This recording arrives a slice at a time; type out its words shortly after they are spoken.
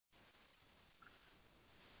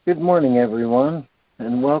Good morning, everyone,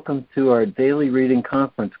 and welcome to our daily reading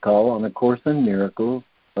conference call on A Course in Miracles,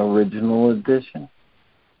 Original Edition.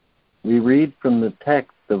 We read from the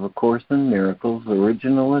text of A Course in Miracles,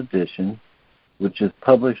 Original Edition, which is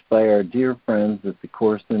published by our dear friends at the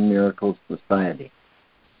Course in Miracles Society.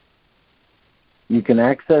 You can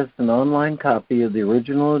access an online copy of the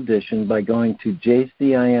original edition by going to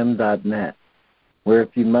jcim.net, where if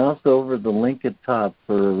you mouse over the link at top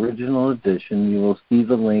for original edition, you will see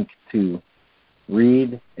the link to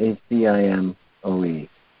Read ACIM OE.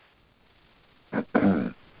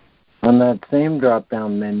 On that same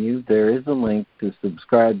drop-down menu, there is a link to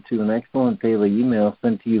subscribe to an excellent daily email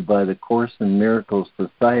sent to you by the Course in Miracles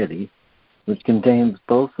Society, which contains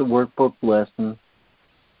both the workbook lesson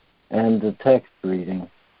and the text reading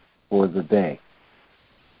for the day.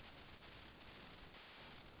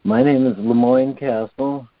 My name is Lemoyne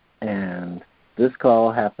Castle, and this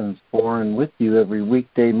call happens for and with you every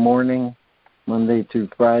weekday morning, Monday through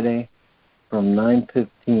Friday, from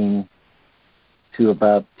 9:15 to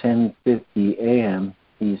about 10:50 a.m.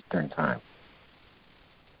 Eastern Time.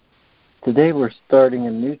 Today we're starting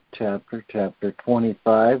a new chapter, Chapter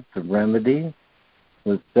 25, The Remedy,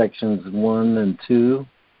 with Sections 1 and 2,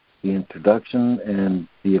 the introduction and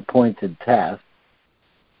the appointed task.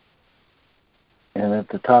 And at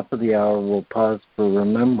the top of the hour, we'll pause for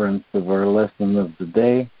remembrance of our lesson of the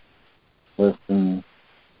day, Lesson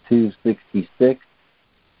 266,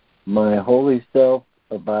 My Holy Self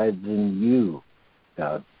Abides in You,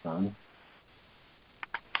 God's Son.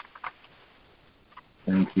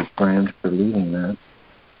 Thank you, Fran, for leading that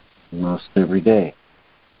most every day.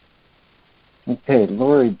 Okay,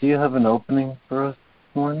 Lori, do you have an opening for us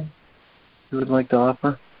this morning you would like to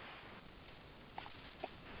offer?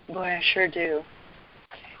 Boy, I sure do.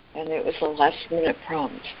 And it was a last-minute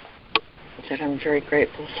prompt that I'm very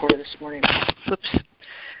grateful for this morning. Whoops.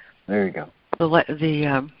 There you go.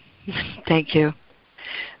 Thank you.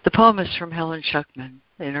 The poem is from Helen Schuckman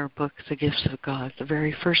in her book, The Gifts of God, the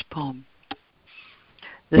very first poem.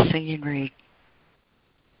 The singing read.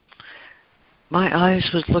 My eyes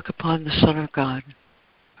would look upon the Son of God.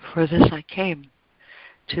 For this I came,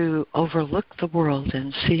 to overlook the world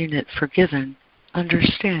and seeing it forgiven,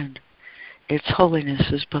 understand its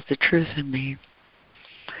holiness is but the truth in me.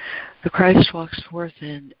 The Christ walks forth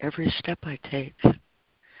in every step I take.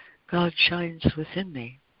 God shines within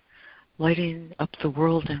me, lighting up the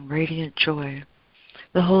world in radiant joy.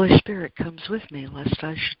 The Holy Spirit comes with me, lest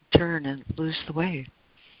I should turn and lose the way.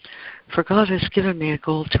 For God has given me a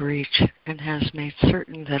goal to reach, and has made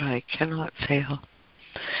certain that I cannot fail.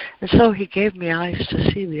 And so he gave me eyes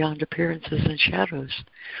to see beyond appearances and shadows.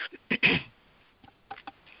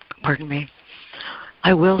 Pardon me.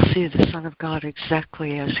 I will see the Son of God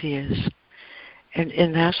exactly as he is, and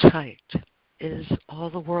in that sight is all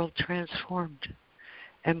the world transformed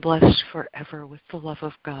and blessed forever with the love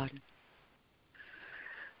of God.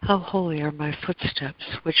 How holy are my footsteps,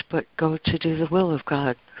 which but go to do the will of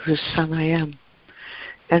God, whose Son I am,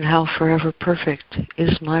 and how forever perfect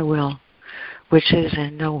is my will, which is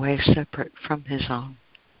in no way separate from his own.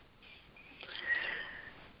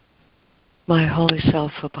 My holy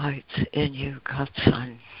self abides in you, God's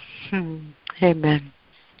Son. Amen.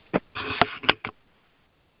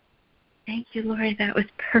 Thank you, Lori. That was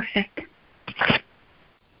perfect.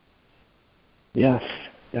 Yes,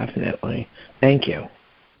 definitely. Thank you.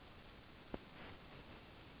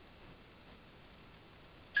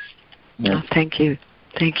 Oh, thank you.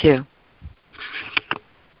 Thank you.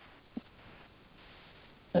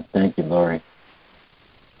 Thank you, Lori.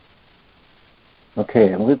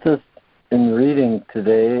 Okay, and with us in reading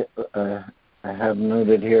today, I have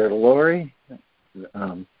noted here Lori,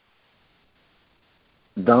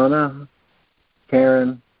 Donna,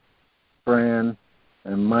 Karen, Fran,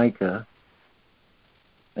 and Micah.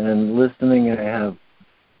 And listening, I have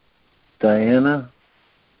Diana,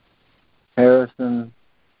 Harrison,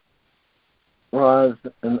 Roz,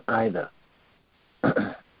 and Ida.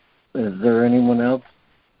 Is there anyone else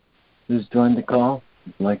who's joined the call?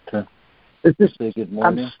 I'd like to say good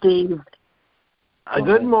morning. I'm Steve.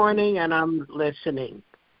 Good morning, and I'm listening.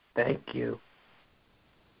 Thank you.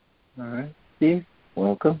 All right. Steve,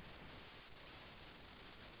 welcome.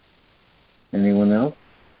 Anyone else?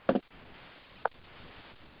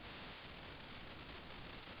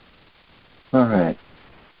 All right.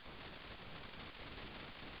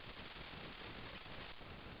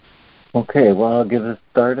 Okay, well, I'll get us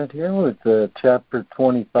started here with Chapter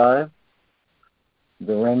 25,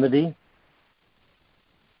 The Remedy.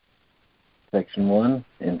 Section 1,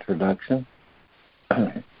 Introduction.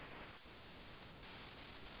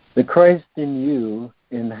 The Christ in you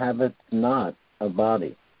inhabits not a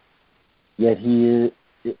body, yet he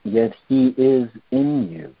is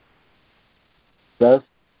in you. Thus,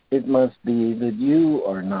 it must be that you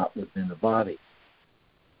are not within a body.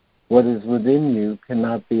 What is within you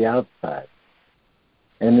cannot be outside,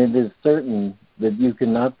 and it is certain that you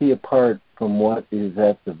cannot be apart from what is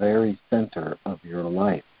at the very center of your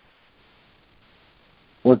life.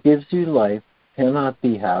 What gives you life cannot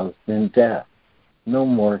be housed in death, no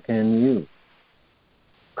more can you.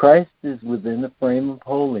 Christ is within a frame of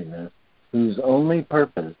holiness whose only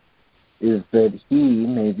purpose is that he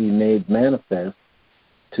may be made manifest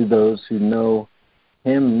to those who know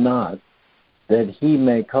him not, that he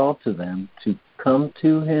may call to them to come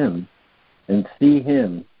to him and see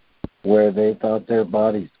him where they thought their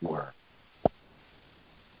bodies were.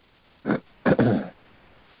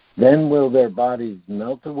 Then will their bodies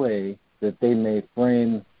melt away, that they may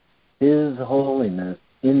frame his holiness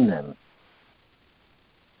in them.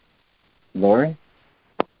 Lori?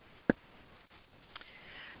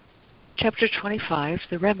 Chapter 25,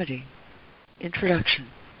 The Remedy. Introduction.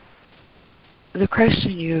 The Christ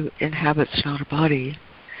in you inhabits not a body,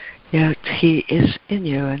 yet he is in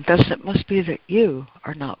you, and thus it must be that you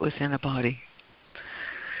are not within a body.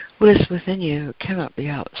 What is within you cannot be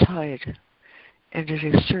outside, and it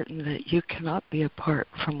is certain that you cannot be apart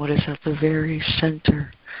from what is at the very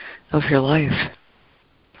center of your life.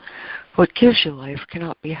 What gives you life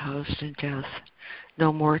cannot be housed in death,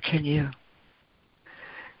 no more can you.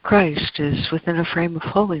 Christ is within a frame of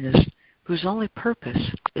holiness whose only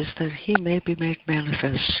purpose is that he may be made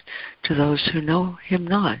manifest to those who know him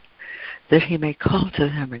not, that he may call to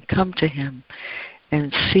them and come to him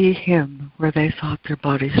and see him where they thought their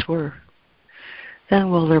bodies were. Then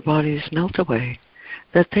will their bodies melt away,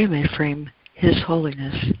 that they may frame his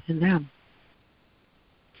holiness in them.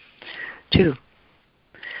 2.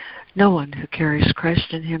 No one who carries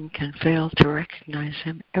Christ in him can fail to recognize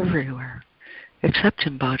him everywhere, except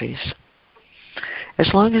in bodies. As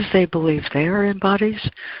long as they believe they are in bodies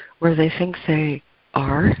where they think they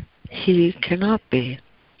are, he cannot be.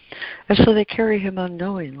 And so they carry him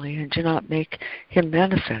unknowingly and do not make him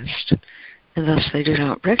manifest, and thus they do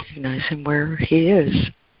not recognize him where he is.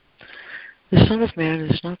 The Son of Man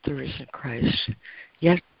is not the risen Christ,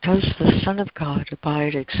 yet does the Son of God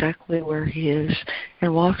abide exactly where he is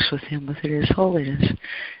and walks with him within his holiness,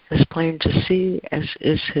 as plain to see as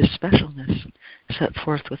is his specialness set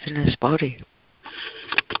forth within his body.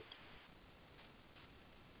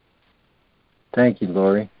 Thank you,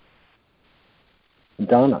 Lori.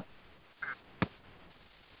 Donna.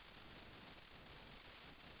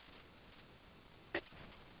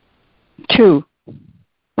 Two,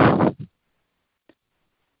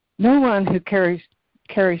 no one who carries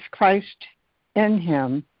Christ in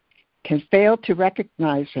him can fail to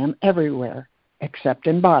recognize him everywhere, except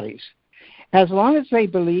in bodies. As long as they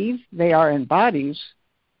believe they are in bodies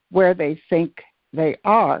where they think they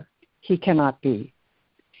are, he cannot be.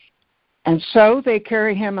 And so they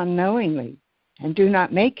carry him unknowingly and do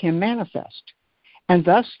not make him manifest, and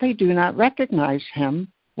thus they do not recognize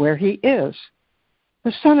him where he is.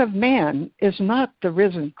 The Son of Man is not the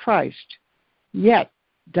risen Christ, yet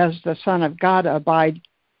does the Son of God abide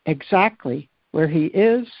exactly where he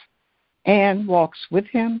is and walks with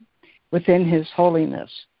him within his holiness,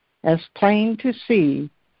 as plain to see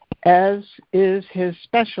as is his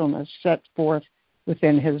specialness set forth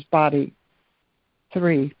within his body.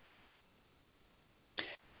 3.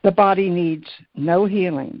 The body needs no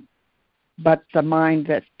healing, but the mind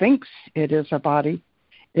that thinks it is a body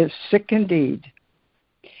is sick indeed.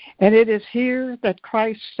 And it is here that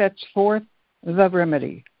Christ sets forth the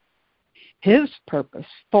remedy. His purpose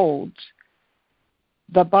folds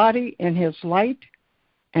the body in his light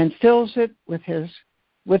and fills it with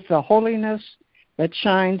the holiness that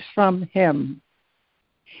shines from him.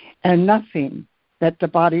 And nothing that the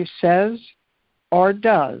body says or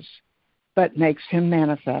does but makes him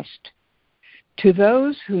manifest. To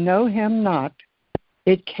those who know him not,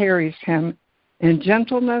 it carries him in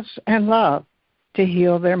gentleness and love to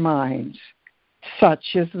heal their minds. Such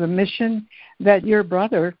is the mission that your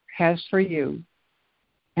brother has for you,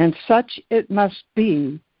 and such it must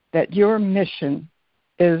be that your mission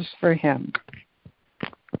is for him.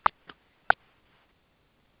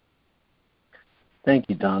 Thank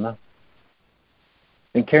you, Donna.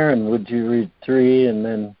 And Karen, would you read 3 and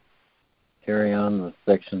then carry on with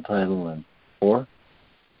section title and 4?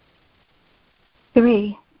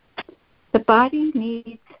 3. The body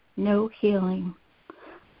needs no healing,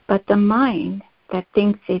 but the mind that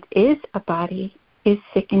thinks it is a body is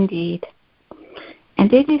sick indeed.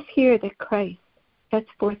 And it is here that Christ sets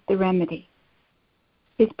forth the remedy.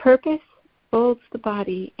 His purpose folds the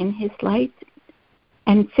body in his light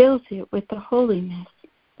and fills it with the holiness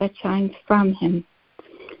that shines from him,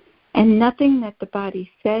 and nothing that the body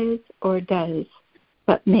says or does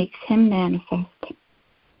but makes him manifest.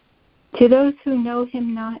 To those who know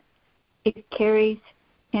him not, it carries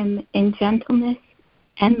him in gentleness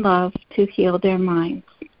and love to heal their minds.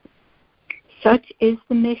 Such is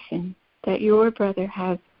the mission that your brother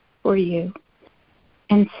has for you,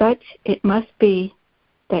 and such it must be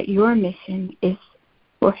that your mission is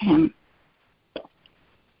for him.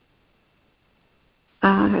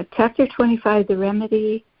 Chapter 25, The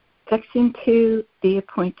Remedy, Section 2, The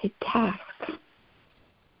Appointed Task.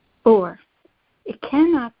 4. It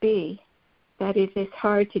cannot be that it is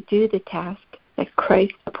hard to do the task that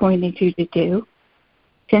Christ appointed you to do,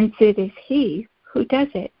 since it is he who does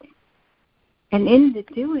it. And in the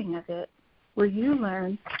doing of it, will you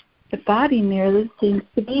learn the body merely seems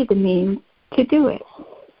to be the means to do it.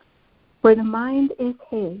 For the mind is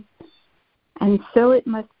his, and so it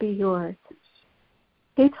must be yours.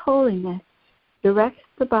 His holiness directs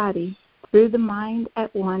the body through the mind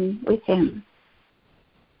at one with him.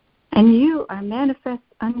 And you are manifest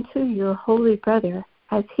unto your holy brother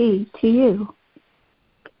as he to you.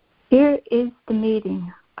 Here is the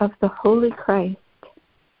meeting of the Holy Christ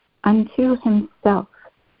unto himself,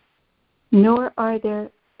 nor are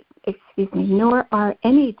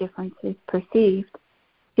any differences perceived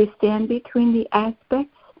to stand between the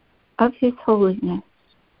aspects of his holiness,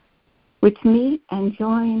 which meet and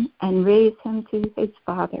join and raise him to his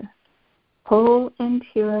Father, whole and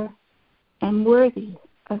pure and worthy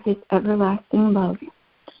of his everlasting love.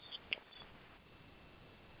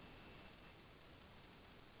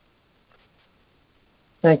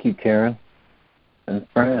 Thank you, Karen. And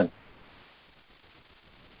Fran.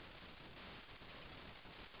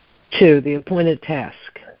 2. The appointed task,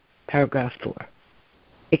 paragraph 4.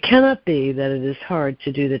 It cannot be that it is hard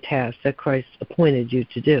to do the task that Christ appointed you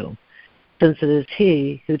to do, since it is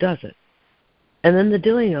he who does it. And in the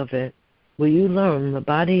doing of it, will you learn the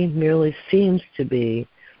body merely seems to be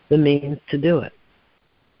the means to do it.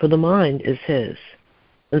 For the mind is his,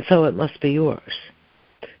 and so it must be yours.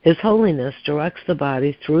 His holiness directs the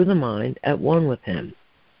body through the mind at one with him,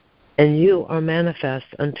 and you are manifest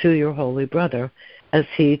unto your holy brother as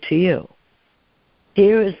he to you.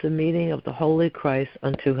 Here is the meeting of the Holy Christ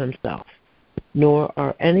unto himself, nor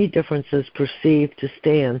are any differences perceived to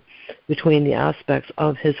stand between the aspects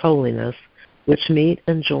of his holiness, which meet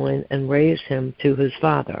and join and raise him to his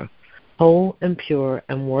Father, whole and pure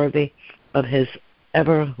and worthy of his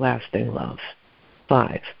everlasting love.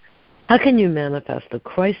 5. How can you manifest the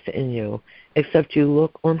Christ in you except you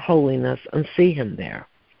look on holiness and see him there?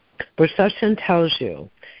 Perception tells you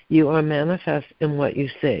you are manifest in what you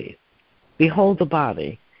see. Behold the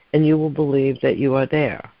body, and you will believe that you are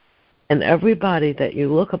there. And every body that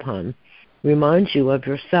you look upon reminds you of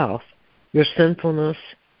yourself, your sinfulness,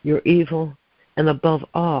 your evil, and above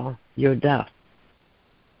all, your death.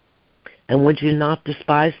 And would you not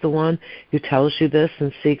despise the one who tells you this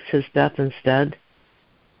and seeks his death instead?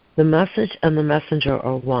 The message and the messenger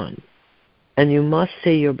are one, and you must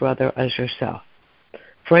see your brother as yourself.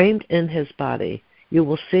 Framed in his body, you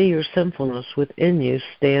will see your sinfulness within you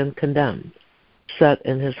stand condemned. Set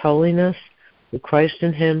in his holiness, the Christ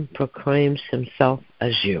in him proclaims himself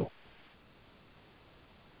as you.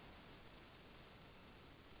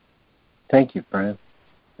 Thank you, Fran.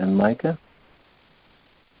 And Micah?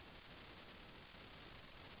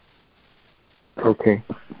 Okay.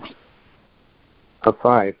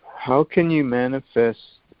 5. How can you manifest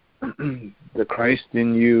the Christ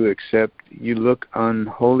in you except you look on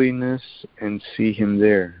holiness and see him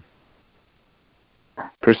there?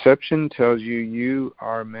 Perception tells you you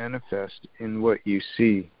are manifest in what you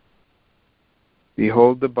see.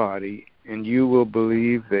 Behold the body, and you will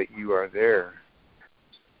believe that you are there.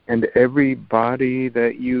 And every body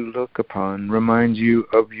that you look upon reminds you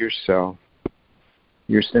of yourself,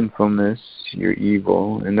 your sinfulness, your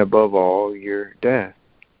evil, and above all, your death.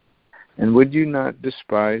 And would you not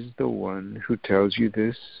despise the one who tells you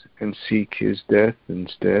this and seek his death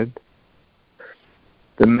instead?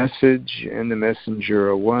 The message and the messenger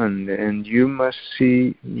are one, and you must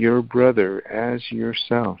see your brother as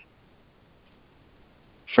yourself.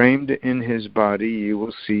 Framed in his body, you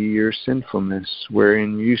will see your sinfulness,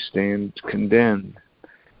 wherein you stand condemned.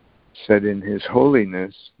 Set in his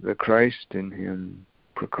holiness, the Christ in him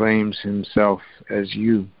proclaims himself as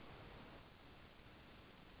you.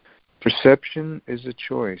 Perception is a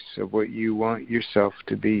choice of what you want yourself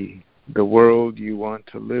to be, the world you want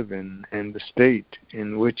to live in, and the state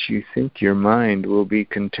in which you think your mind will be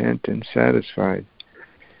content and satisfied.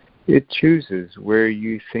 It chooses where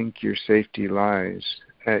you think your safety lies,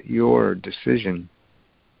 at your decision.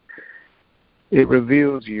 It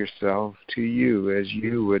reveals yourself to you as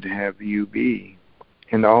you would have you be,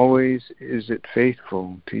 and always is it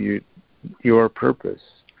faithful to your purpose,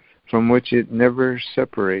 from which it never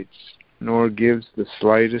separates, nor gives the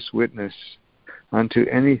slightest witness unto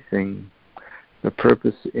anything. The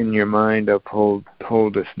purpose in your mind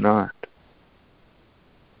upholdeth not.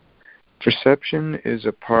 Perception is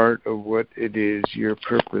a part of what it is your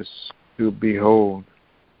purpose to behold,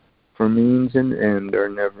 for means and end are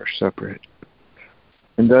never separate.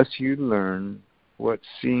 And thus you learn what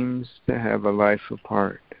seems to have a life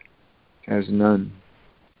apart, as none.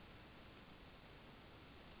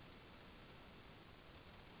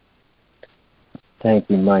 Thank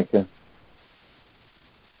you, Micah.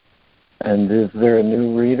 And is there a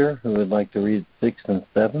new reader who would like to read 6 and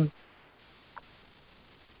 7?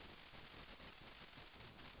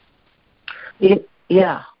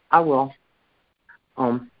 Yeah, I will.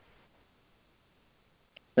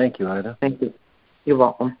 Thank you, Ida. Thank you. You're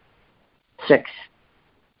welcome. 6.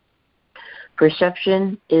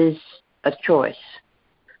 Perception is a choice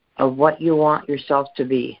of what you want yourself to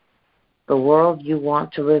be, the world you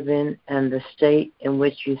want to live in, and the state in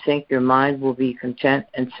which you think your mind will be content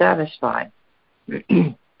and satisfied.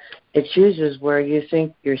 It chooses where you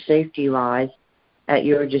think your safety lies at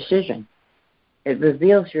your decision. It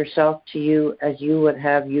reveals yourself to you as you would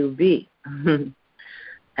have you be.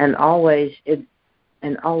 and always is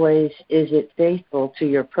it faithful to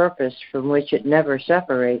your purpose, from which it never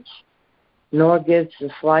separates, nor gives the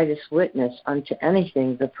slightest witness unto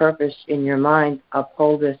anything. The purpose in your mind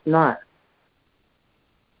upholdeth not.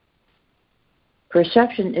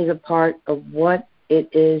 Perception is a part of what it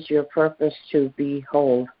is your purpose to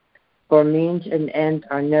behold, for means and end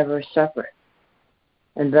are never separate.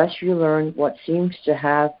 And thus you learn what seems to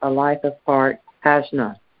have a life apart has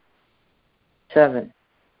none. 7.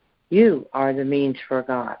 You are the means for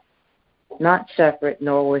God, not separate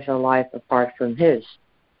nor with a life apart from His.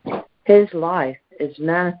 His life is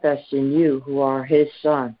manifest in you who are His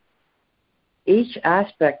Son. Each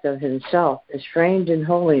aspect of Himself is framed in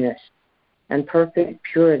holiness and perfect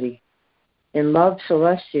purity, in love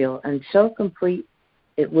celestial and so complete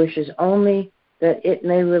it wishes only that it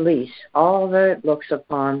may release all that it looks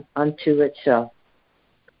upon unto itself.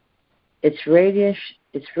 Its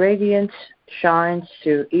radiance shines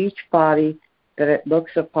through each body that it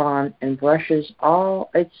looks upon and brushes all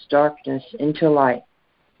its darkness into light,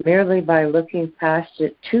 merely by looking past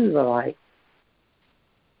it to the light.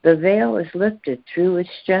 The veil is lifted through its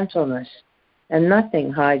gentleness, and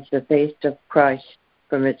nothing hides the face of Christ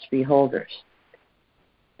from its beholders.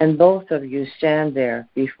 And both of you stand there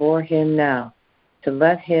before Him now, to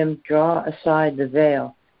let Him draw aside the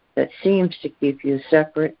veil that seems to keep you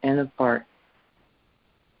separate and apart.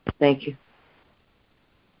 Thank you.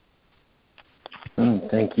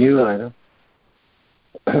 Thank you, Ida.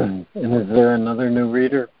 And is there another new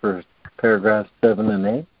reader for paragraphs 7 and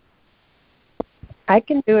 8? I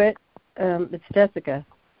can do it. It's Jessica.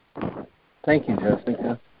 Thank you,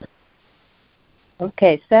 Jessica.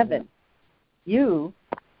 Okay, 7. You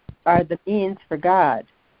are the means for God,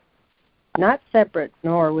 not separate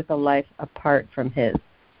nor with a life apart from His.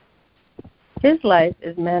 His life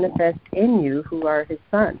is manifest in you who are His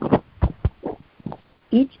Son.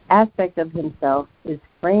 Each aspect of Himself is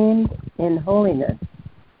framed in holiness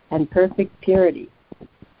and perfect purity,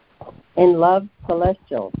 in love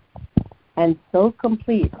celestial, and so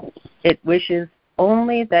complete it wishes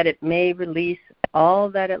only that it may release all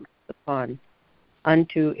that it looks upon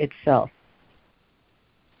unto itself.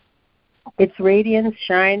 Its radiance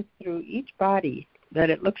shines through each body that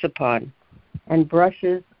it looks upon and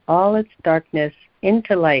brushes all its darkness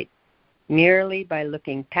into light merely by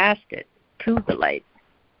looking past it to the light.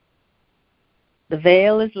 The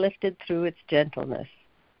veil is lifted through its gentleness,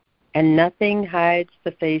 and nothing hides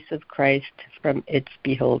the face of Christ from its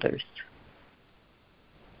beholders.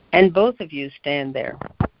 And both of you stand there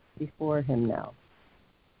before Him now,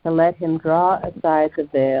 to let Him draw aside the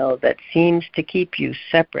veil that seems to keep you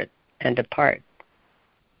separate and apart.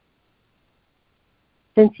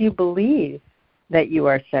 Since you believe that you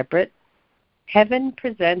are separate, heaven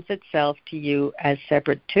presents itself to you as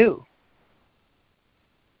separate too.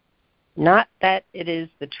 Not that it is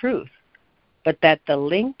the truth, but that the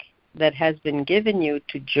link that has been given you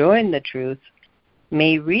to join the truth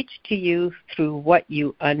may reach to you through what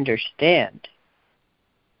you understand.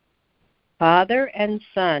 Father and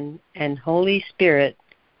Son and Holy Spirit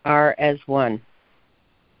are as one,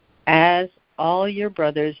 as all your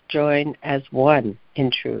brothers join as one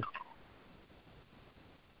in truth.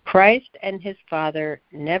 Christ and His Father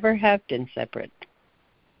never have been separate,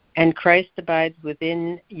 and Christ abides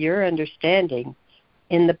within your understanding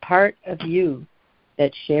in the part of you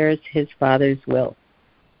that shares his Father's will.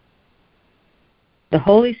 The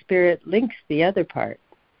Holy Spirit links the other part,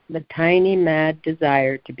 the tiny mad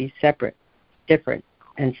desire to be separate, different,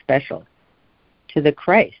 and special, to the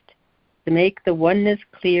Christ, to make the oneness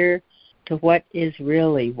clear to what is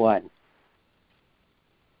really one.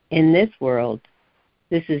 In this world,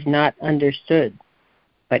 this is not understood,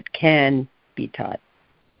 but can be taught.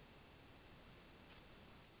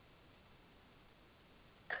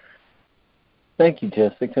 Thank you,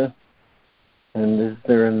 Jessica. And is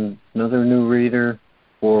there another new reader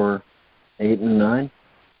for 8 and 9?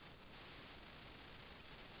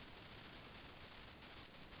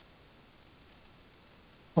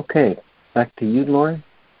 Okay, back to you, Lori.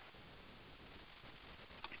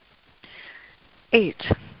 8.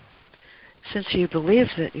 Since you believe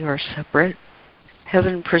that you are separate,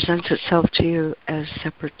 heaven presents itself to you as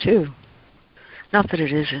separate too. Not that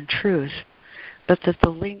it is in truth, but that the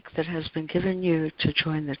link that has been given you to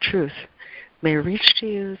join the truth may reach to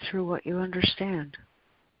you through what you understand.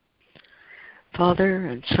 Father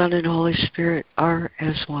and Son and Holy Spirit are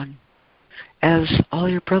as one, as all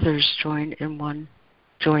your brothers join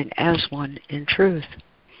as one in truth.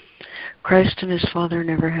 Christ and his Father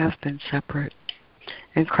never have been separate,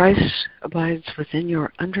 and Christ abides within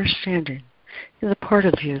your understanding in the part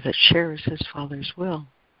of you that shares his Father's will.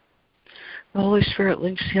 The Holy Spirit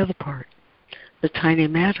links the other part, the tiny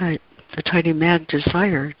mad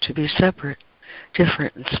desire to be separate,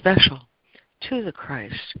 different, and special, to the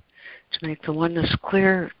Christ, to make the oneness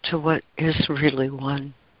clear to what is really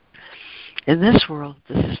one. In this world,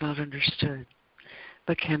 this is not understood,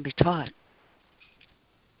 but can be taught.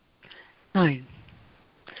 9.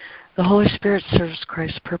 The Holy Spirit serves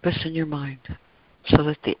Christ's purpose in your mind, so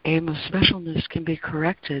that the aim of specialness can be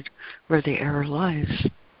corrected where the error lies.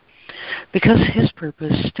 Because his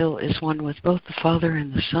purpose still is one with both the Father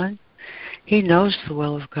and the Son, he knows the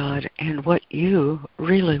will of God and what you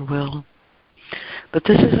really will. But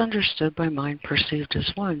this is understood by mind perceived as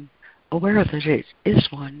one, aware that it is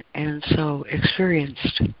one, and so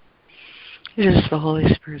experienced. It is the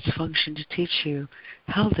Holy Spirit's function to teach you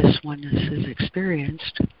how this oneness is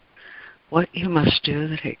experienced, what you must do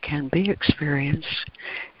that it can be experienced,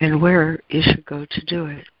 and where you should go to do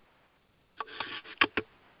it.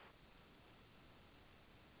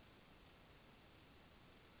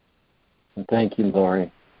 Thank you,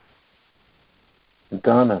 Laurie.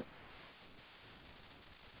 Donna.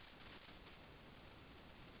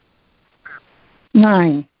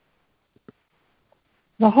 9.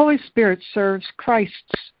 The Holy Spirit serves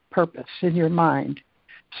Christ's purpose in your mind,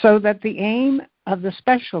 so that the aim of the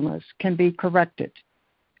specialness can be corrected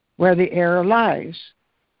where the error lies,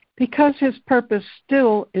 because his purpose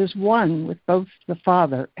still is one with both the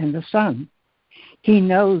Father and the Son. He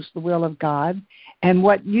knows the will of God and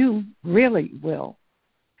what you really will.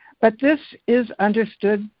 But this is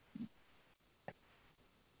understood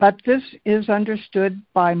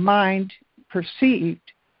by mind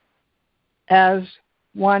perceived as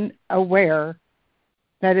one aware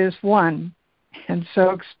that is one and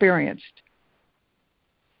so experienced.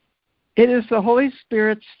 It is the Holy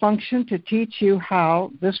Spirit's function to teach you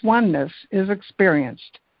how this oneness is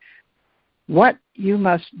experienced, what you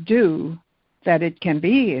must do that it can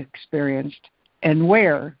be experienced, and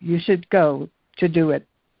where you should go to do it.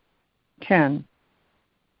 10.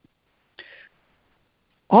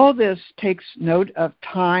 All this takes note of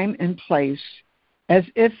time and place as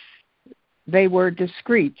if they were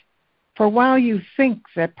discrete, for while you think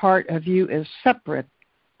that part of you is separate,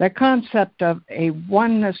 the concept of a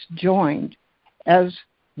oneness joined as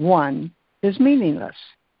one is meaningless.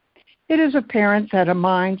 It is apparent that a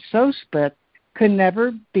mind so split could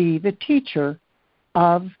never be the teacher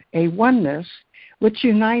of a oneness which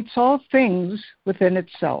unites all things within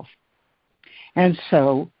itself. And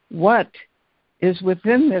so, what is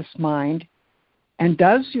within this mind and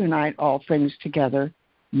does unite all things together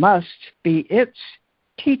must be its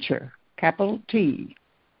teacher, capital T.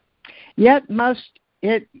 Yet must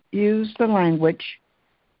it use the language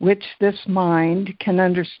which this mind can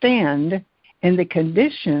understand in the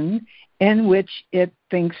condition in which it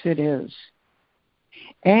thinks it is.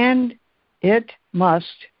 And it must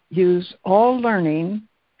use all learning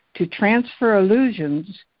to transfer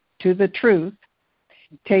illusions to the truth,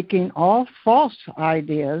 taking all false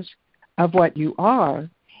ideas of what you are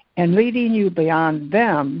and leading you beyond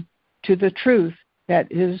them to the truth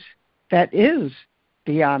that is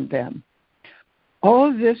beyond them.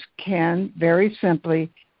 All this can very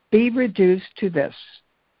simply be reduced to this.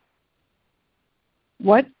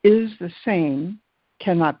 What is the same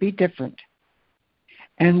cannot be different,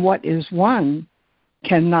 and what is one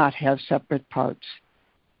cannot have separate parts.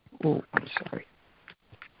 Oh, I'm sorry.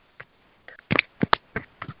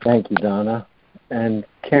 Thank you, Donna. And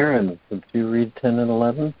Karen, would you read 10 and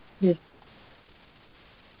 11? Yes.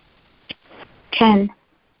 10.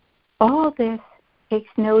 All this takes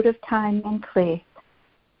note of time and place,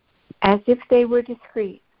 as if they were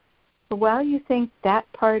discrete. For while you think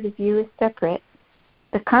that part of you is separate,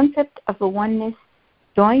 the concept of a oneness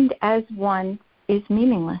joined as one is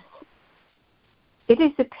meaningless. It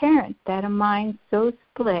is apparent that a mind so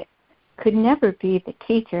split could never be the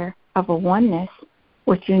teacher of a oneness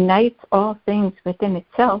which unites all things within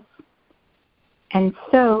itself. And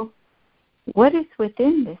so, what is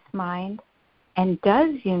within this mind and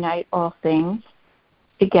does unite all things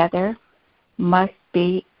together must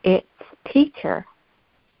be its teacher.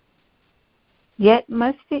 Yet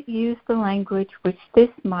must it use the language which this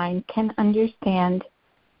mind can understand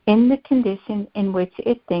in the condition in which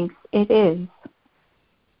it thinks it is.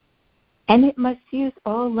 And it must use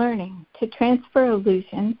all learning to transfer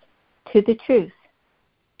illusions to the truth,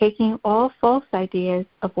 taking all false ideas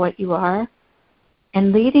of what you are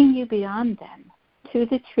and leading you beyond them to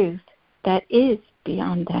the truth that is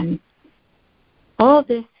beyond them. All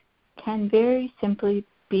this can very simply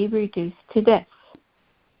be reduced to this.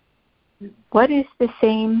 What is the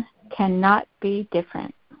same cannot be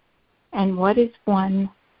different, and what is one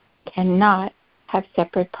cannot have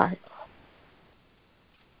separate parts.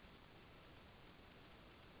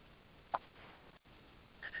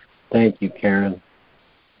 Thank you, Karen.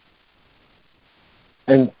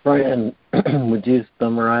 And Fran, would you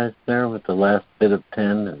summarize there with the last bit of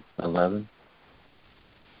 10 and 11?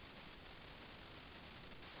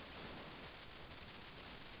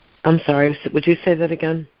 I'm sorry, would you say that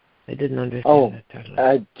again? I didn't understand that totally.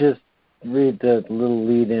 I just read the little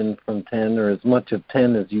lead-in from 10, or as much of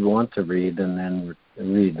 10 as you want to read, and then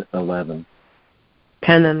read 11.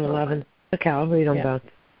 10 and 11. Okay, I'll read them both.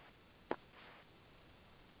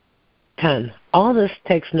 10. All this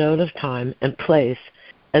takes note of time and place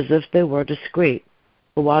as if they were discrete.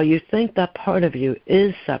 But while you think that part of you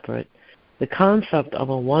is separate, the concept of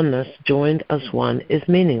a oneness joined as one is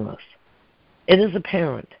meaningless. It is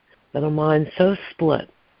apparent that a mind so split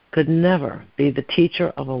could never be the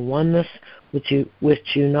teacher of a oneness which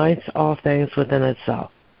unites all things within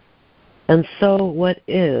itself. And so what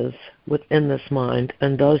is within this mind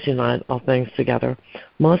and does unite all things together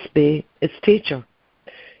must be its teacher.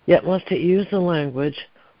 Yet must it use the language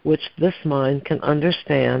which this mind can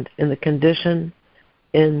understand in the condition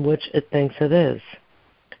in which it thinks it is.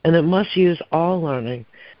 And it must use all learning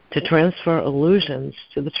to transfer illusions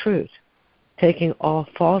to the truth, taking all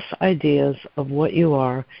false ideas of what you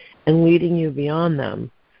are and leading you beyond them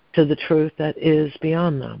to the truth that is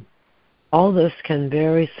beyond them. All this can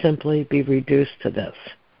very simply be reduced to this.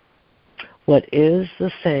 What is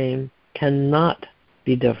the same cannot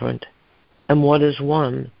be different, and what is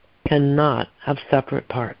one cannot have separate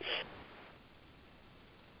parts.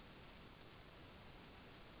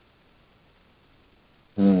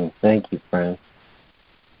 Thank you, Fran.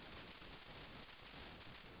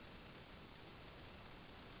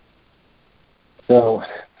 So,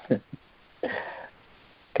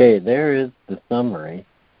 okay, there is the summary.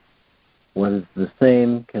 What is the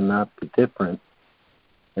same cannot be different,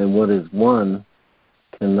 and what is one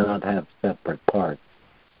cannot have separate parts.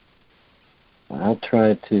 I'll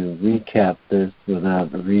try to recap this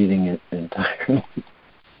without reading it entirely.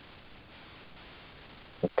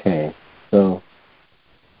 Okay, so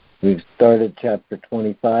we've started chapter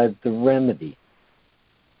 25, the remedy.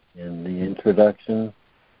 In the introduction,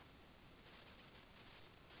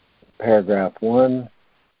 paragraph 1,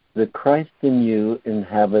 the Christ in you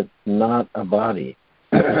inhabits not a body,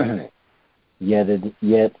 yet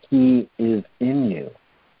he is in you.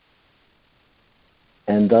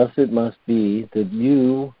 And thus it must be that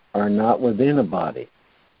you are not within a body.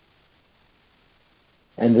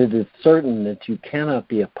 And it is certain that you cannot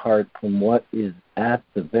be apart from what is at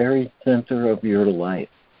the very center of your life.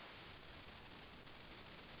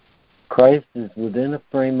 Christ is within a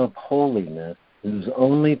frame of holiness whose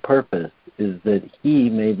only purpose is that he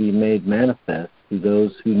may be made manifest to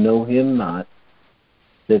those who know him not,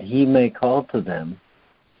 that he may call to them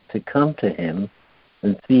to come to him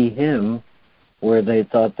and see him where they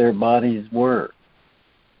thought their bodies were.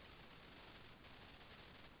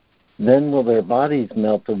 Then will their bodies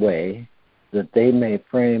melt away, that they may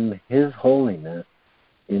frame his holiness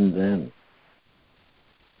in them.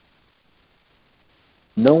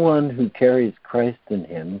 No one who carries Christ in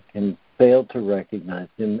him can fail to recognize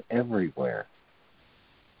him everywhere.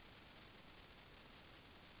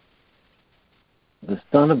 The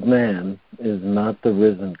Son of Man is not the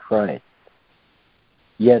risen Christ.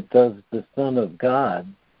 Yet does the Son of God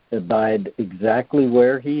abide exactly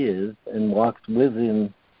where he is and walks with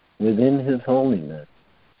him within his holiness,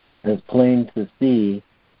 as plain to see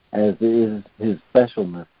as is his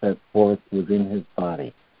specialness set forth within his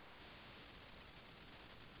body.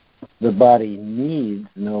 The body needs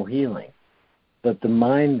no healing, but the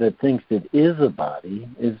mind that thinks it is a body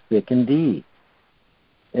is sick indeed.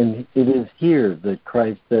 And it is here that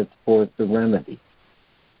Christ sets forth the remedy.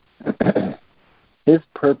 His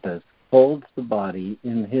purpose holds the body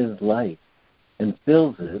in his light and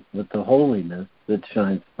fills it with the holiness that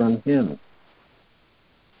shines from him.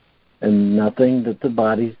 And nothing that the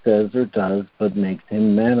body says or does but makes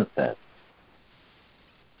him manifest.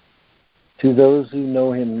 To those who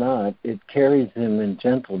know him not, it carries him in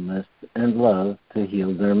gentleness and love to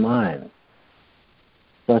heal their minds.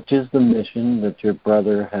 Such is the mission that your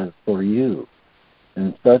brother has for you,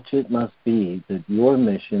 and such it must be that your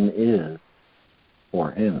mission is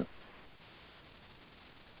for him.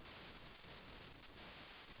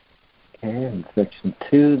 Okay, in section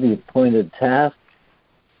 2, the appointed task.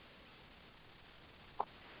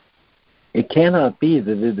 It cannot be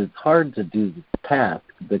that it is hard to do the task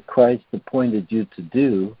that Christ appointed you to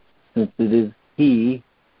do, since it is he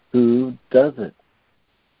who does it.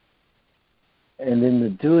 And in the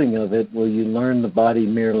doing of it will you learn the body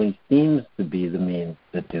merely seems to be the means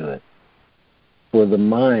to do it. For the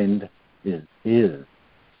mind is his,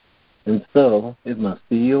 and so it must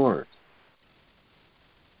be yours.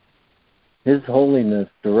 His holiness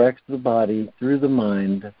directs the body through the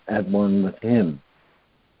mind at one with him.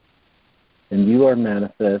 And you are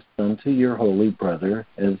manifest unto your holy brother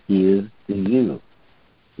as he is to you.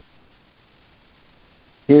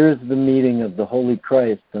 Here is the meeting of the holy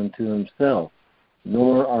Christ unto himself,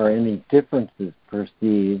 nor are any differences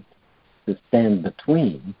perceived to stand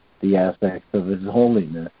between the aspects of his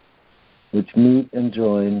holiness, which meet and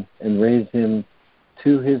join and raise him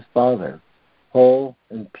to his Father, whole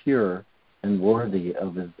and pure and worthy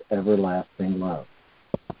of his everlasting love.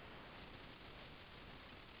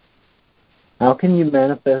 How can you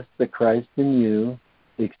manifest the Christ in you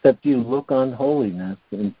except you look on holiness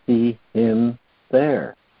and see him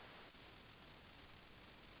there?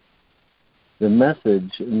 The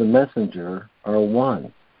message and the messenger are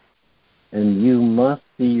one, and you must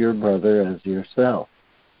see your brother as yourself.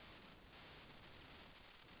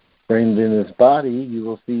 Framed in his body, you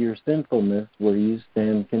will see your sinfulness where you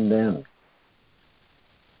stand condemned.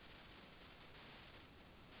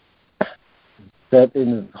 Set in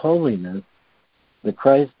his holiness, the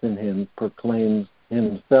Christ in him proclaims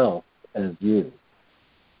himself as you.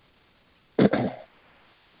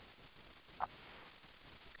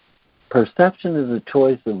 Perception is a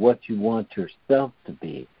choice of what you want yourself to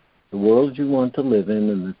be, the world you want to live in,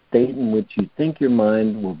 and the state in which you think your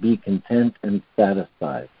mind will be content and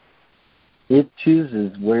satisfied. It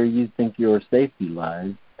chooses where you think your safety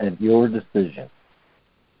lies at your decision.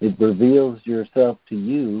 It reveals yourself to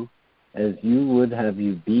you as you would have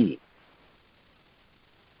you be.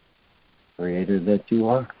 Creator that you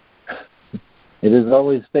are. It is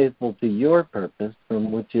always faithful to your purpose,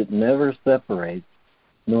 from which it never separates,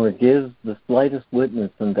 nor gives the slightest witness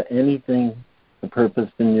unto anything the purpose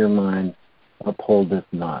in your mind upholdeth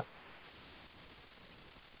not.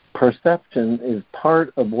 Perception is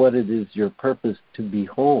part of what it is your purpose to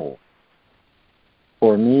behold,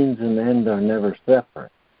 for means and end are never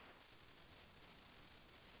separate.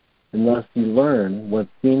 And thus you learn what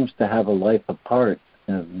seems to have a life apart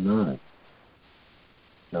has none.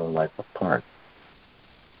 No life apart.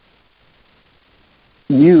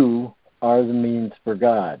 You are the means for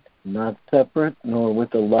God, not separate nor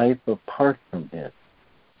with a life apart from it.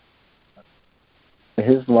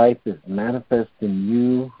 His life is manifest in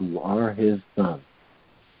you who are his son.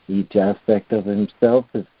 Each aspect of himself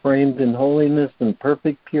is framed in holiness and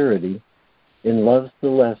perfect purity, in love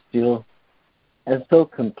celestial, and so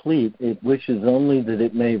complete it wishes only that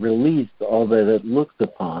it may release all that it looks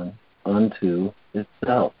upon unto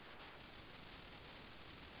itself.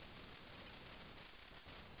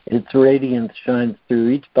 Its radiance shines through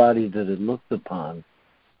each body that it looks upon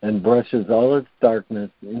and brushes all its darkness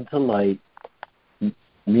into light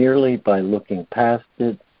merely by looking past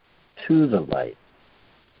it to the light.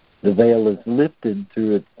 The veil is lifted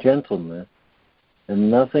through its gentleness,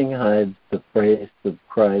 and nothing hides the face of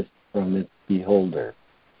Christ from its beholder.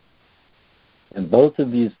 And both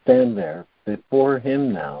of you stand there before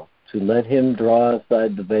him now to let him draw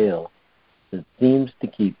aside the veil that seems to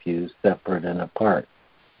keep you separate and apart.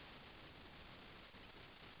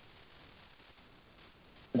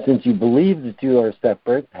 Since you believe that you are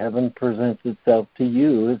separate, heaven presents itself to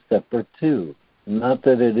you as separate too. Not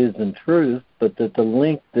that it isn't truth, but that the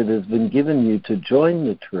link that has been given you to join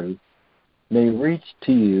the truth may reach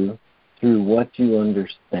to you through what you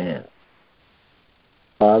understand.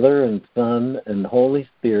 Father and Son and Holy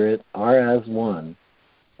Spirit are as one,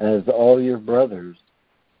 as all your brothers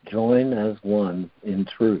join as one in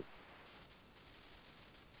truth.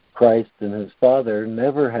 Christ and his Father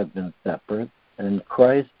never have been separate, and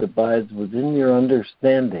Christ abides within your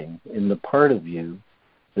understanding in the part of you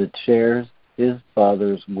that shares his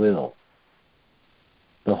Father's will.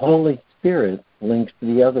 The Holy Spirit links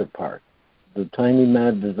to the other part, the tiny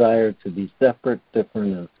mad desire to be separate,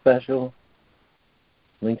 different, and special,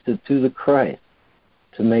 links it to the Christ,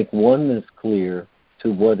 to make oneness clear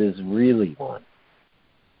to what is really one.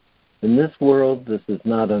 In this world, this is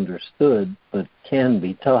not understood, but can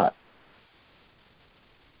be taught.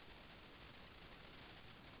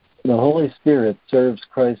 The Holy Spirit serves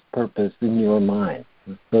Christ's purpose in your mind,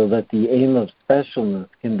 so that the aim of specialness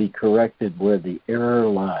can be corrected where the error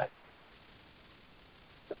lies.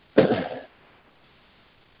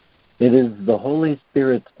 It is the Holy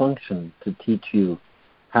Spirit's function to teach you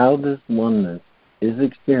how this oneness is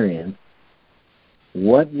experienced,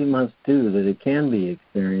 what you must do that it can be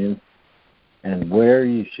experienced, and where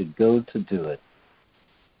you should go to do it.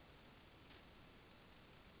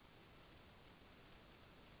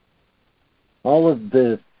 All of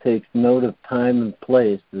this takes note of time and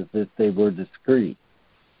place as if they were discrete.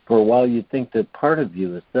 For while you think that part of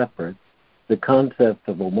you is separate, the concept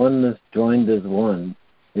of a oneness joined as one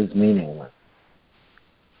is meaningless.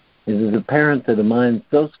 It is apparent that a mind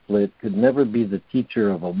so split could never be the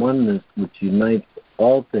teacher of a oneness which unites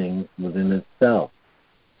all things within itself.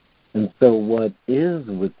 And so what is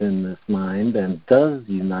within this mind and does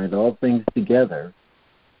unite all things together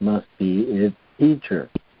must be its teacher.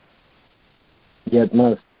 Yet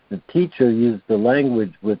must the teacher use the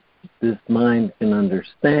language which this mind can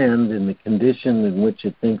understand in the condition in which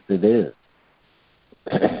it thinks it is.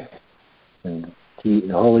 And the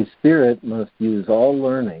Holy Spirit must use all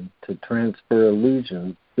learning to transfer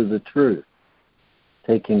illusions to the truth,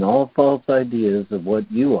 taking all false ideas of what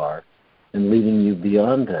you are and leading you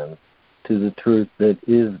beyond them to the truth that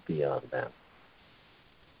is beyond them.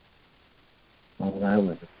 Well, that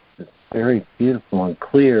was very beautiful and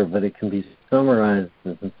clear, but it can be summarized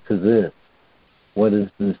to this. What is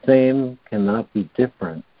the same cannot be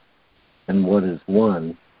different, and what is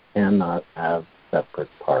one cannot have separate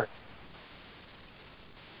parts.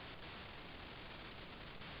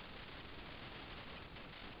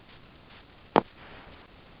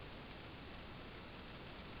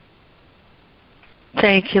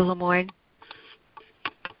 Thank you, Lemoyne.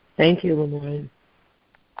 Thank you, Lemoyne.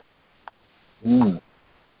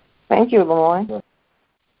 Thank you, Lemoyne.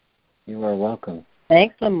 You are welcome.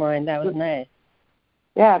 Thanks, Lemoyne. That was nice.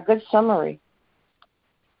 Yeah, good summary.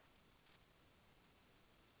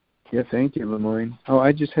 Yeah, thank you, Lemoyne. Oh,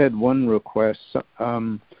 I just had one request.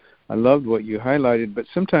 I loved what you highlighted, but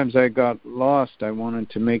sometimes I got lost. I wanted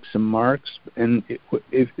to make some marks, and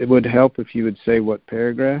it would help if you would say what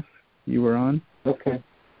paragraph you were on. Okay.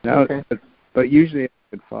 Now, okay. But usually I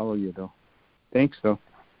could follow you, though. Thanks, though.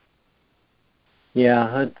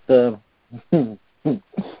 Yeah,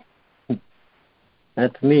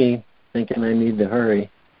 that's me thinking I need to hurry.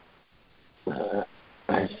 I'll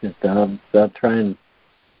try and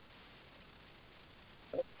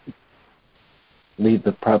leave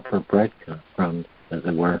the proper breadcrumbs, as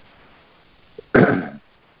it were.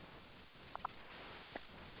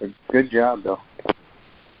 Good job, though.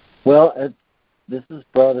 Well, this has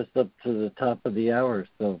brought us up to the top of the hour,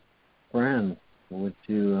 so, Fran, would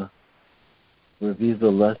you review the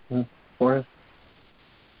lesson for us?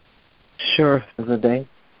 Sure. For the day?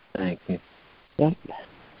 Thank you. Yep.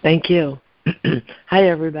 Thank you. Hi,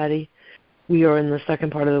 everybody. We are in the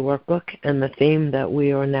second part of the workbook, and the theme that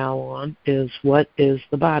we are now on is what is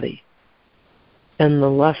the body? And the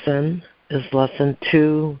lesson is lesson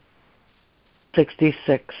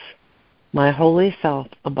 266. My holy self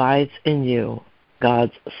abides in you,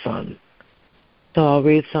 God's Son. So I'll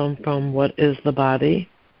read some from What is the Body?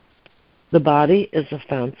 The body is a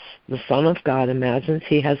fence the Son of God imagines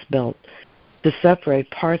he has built to separate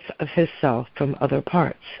parts of his self from other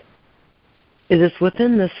parts. It is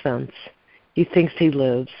within this fence he thinks he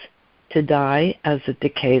lives, to die as it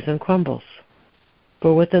decays and crumbles.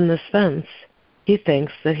 For within this fence he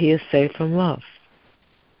thinks that he is safe from love.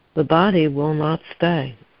 The body will not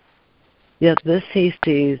stay. Yet this he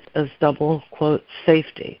sees as double, quote,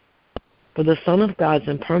 safety. For the Son of God's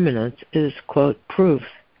impermanence is, quote, proof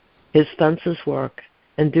his fences work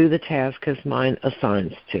and do the task his mind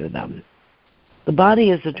assigns to them. The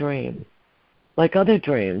body is a dream. Like other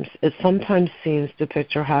dreams, it sometimes seems to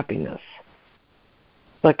picture happiness,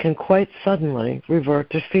 but can quite suddenly revert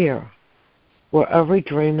to fear. where every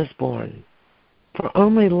dream is born. For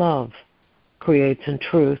only love creates in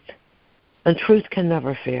truth, and truth can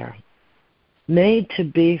never fear. Made to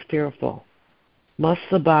be fearful, must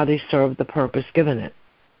the body serve the purpose given it.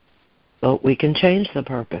 But we can change the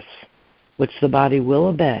purpose, which the body will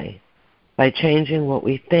obey, by changing what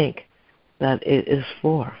we think that it is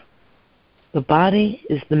for. The body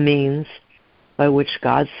is the means by which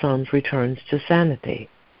God's Son returns to sanity.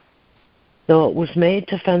 Though it was made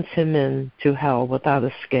to fence him in to hell without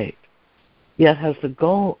escape, yet has the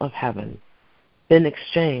goal of heaven been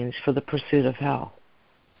exchanged for the pursuit of hell.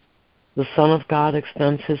 The Son of God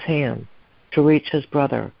extends his hand to reach his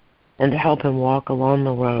brother and to help him walk along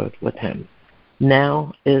the road with him.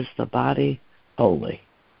 Now is the body holy.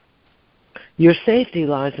 Your safety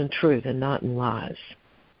lies in truth and not in lies.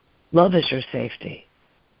 Love is your safety.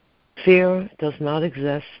 Fear does not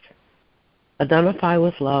exist. Identify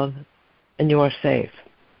with love and you are safe.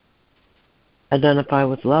 Identify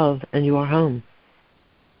with love and you are home.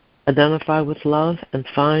 Identify with love and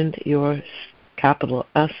find your capital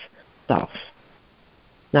S self.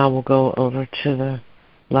 Now we'll go over to the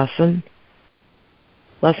lesson.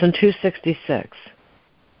 Lesson 266.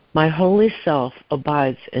 My holy self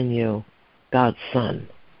abides in you, God's Son.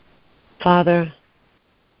 Father,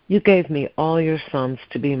 you gave me all your sons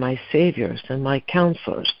to be my saviors and my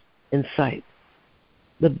counselors in sight,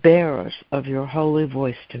 the bearers of your holy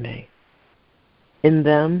voice to me. In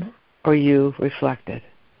them are you reflected,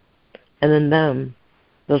 and in them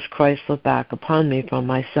does Christ look back upon me from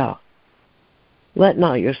myself. Let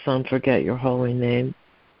not your Son forget your holy name.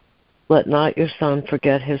 Let not your Son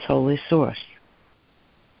forget his holy source.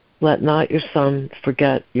 Let not your Son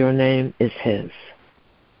forget your name is his.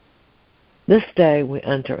 This day we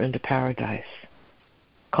enter into paradise,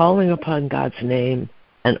 calling upon God's name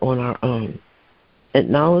and on our own,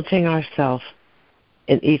 acknowledging ourselves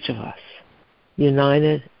in each of us,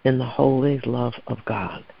 united in the holy love of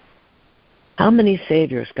God. How many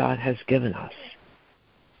Saviors God has given us,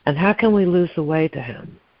 and how can we lose the way to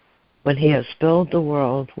him when he has filled the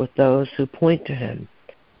world with those who point to him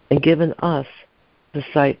and given us the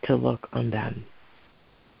sight to look on them?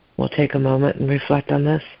 We'll take a moment and reflect on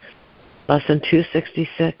this. Lesson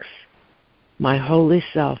 266, my holy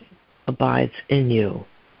self abides in you,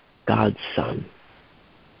 God's Son.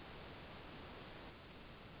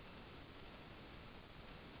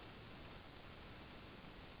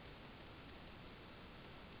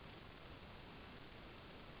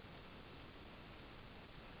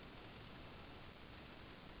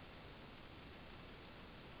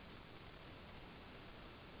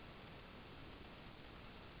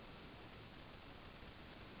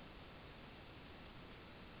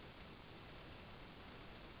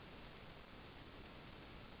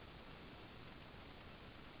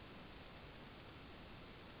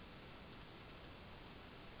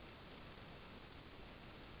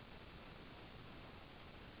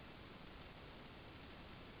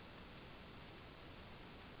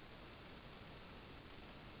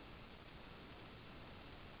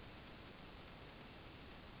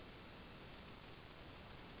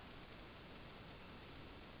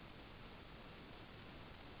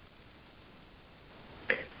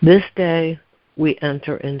 This day we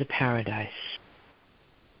enter into paradise,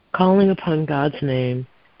 calling upon God's name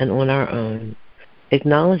and on our own,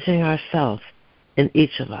 acknowledging ourselves in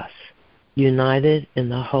each of us, united in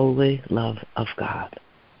the holy love of God.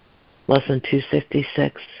 Lesson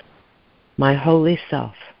 266, my holy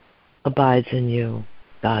self abides in you,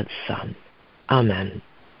 God's Son. Amen.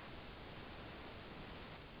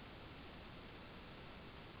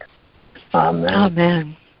 Amen.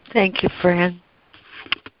 Amen. Thank you, Fran.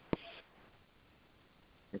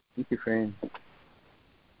 Thank you, Fran.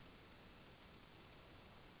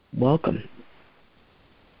 Welcome.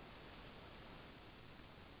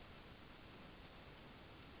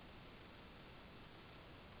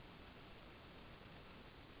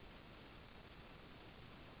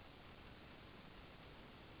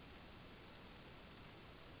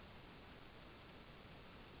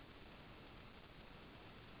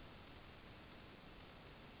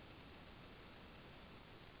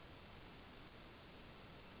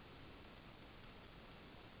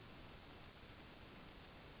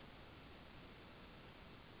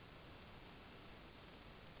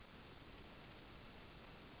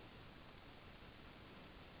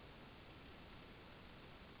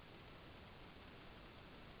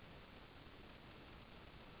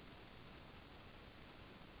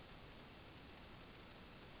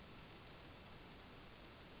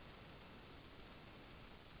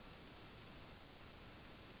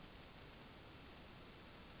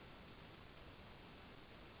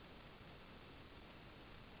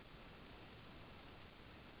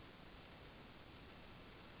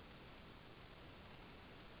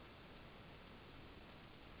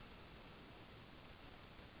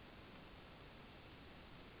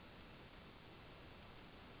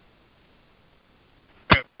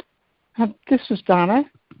 This is Donna.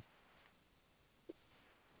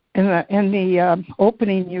 In the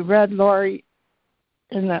opening you read, Lori,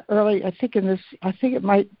 in the early, I think it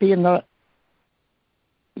might be in the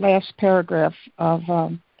last paragraph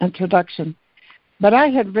of introduction. But I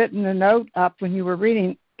had written a note up when you were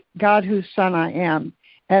reading God whose Son I am.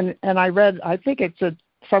 And I read, I think it's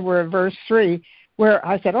somewhere in verse 3, where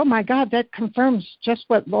I said, oh my God, that confirms just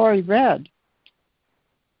what Lori read.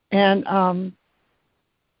 And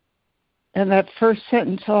that first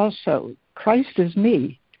sentence also, Christ is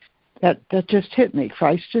me. That just hit me.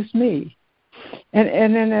 Christ is me. And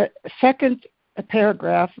in the second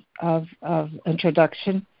paragraph of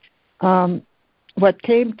introduction, what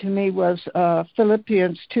came to me was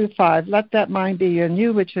Philippians 2:5. Let that mind be in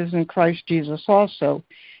you, which is in Christ Jesus also.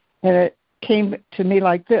 And it came to me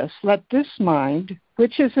like this: let this mind,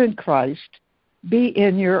 which is in Christ, be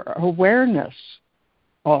in your awareness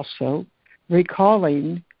also,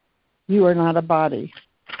 recalling you are not a body.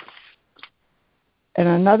 And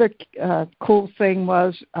another cool thing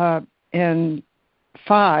was in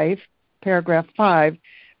paragraph 5,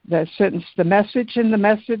 the sentence, the message and the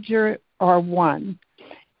messenger are one.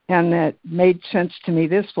 And that made sense to me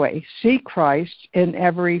this way: see Christ in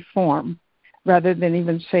every form, rather than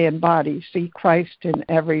even saying body. See Christ in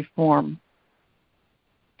every form.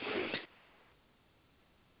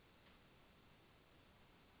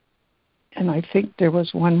 And I think there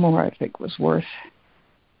was one more I think was worth.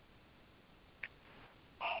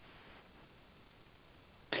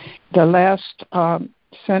 The last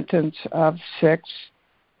sentence of 6,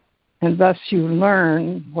 and thus you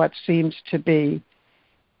learn what seems to be,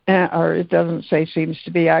 or it doesn't say seems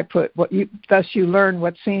to be, I put, thus you learn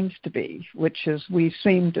what seems to be, which is we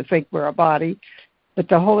seem to think we're a body, but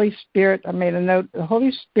the Holy Spirit, I made a note, the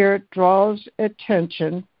Holy Spirit draws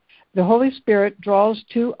attention, the Holy Spirit draws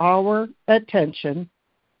to our attention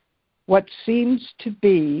what seems to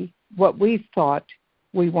be what we thought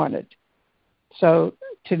we wanted. So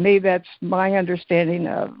to me, that's my understanding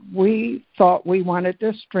of we thought we wanted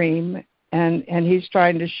this dream, and he's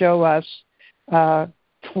trying to show us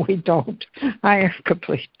we don't. I am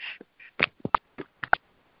complete.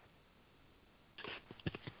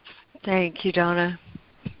 Thank you, Donna.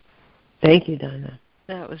 Thank you, Donna.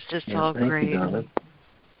 That was just all great. You, Donna.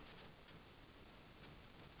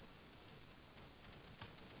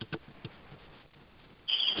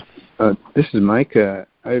 This is Micah.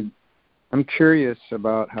 I'm curious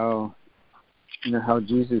about how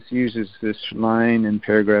Jesus uses this line in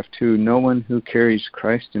paragraph 2. No one who carries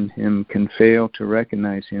Christ in him can fail to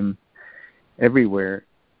recognize him everywhere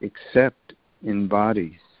except in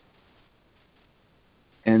bodies.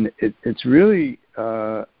 And it's really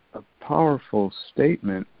a powerful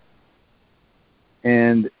statement.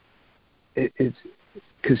 And it's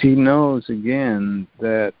because he knows, again,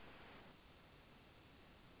 that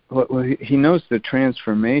he knows the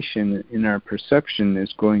transformation in our perception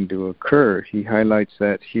is going to occur. He highlights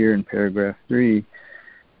that here in paragraph 3.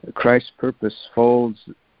 Christ's purpose folds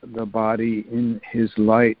the body in his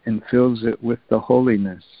light and fills it with the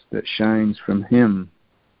holiness that shines from him.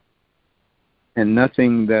 And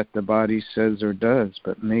nothing that the body says or does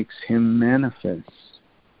but makes him manifest.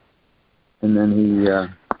 And then he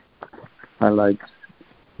highlights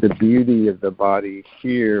the beauty of the body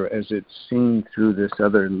here as it's seen through this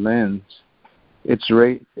other lens. Its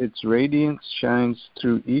radiance shines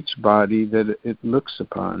through each body that it looks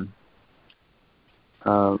upon.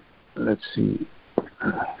 Let's see.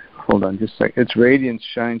 Hold on just a second. Its radiance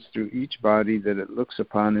shines through each body that it looks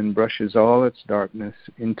upon and brushes all its darkness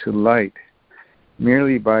into light,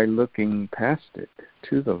 merely by looking past it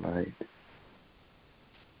to the light.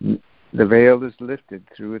 The veil is lifted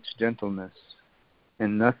through its gentleness,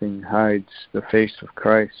 and nothing hides the face of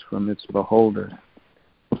Christ from its beholder.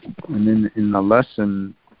 And in the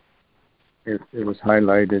lesson, it was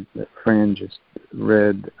highlighted that Fran just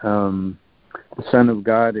read, the Son of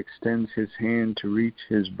God extends his hand to reach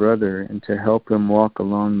his brother and to help him walk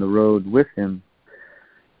along the road with him.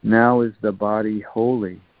 Now is the body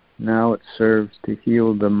holy. Now it serves to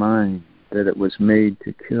heal the mind that it was made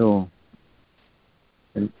to kill.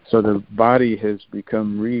 And so the body has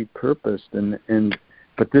become repurposed,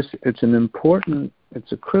 but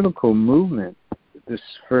it's a critical movement. This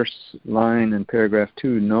first line in paragraph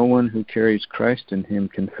 2, no one who carries Christ in him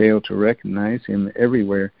can fail to recognize him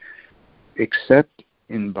everywhere except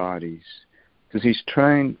in bodies. Because he's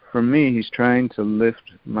trying to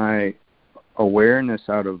lift my awareness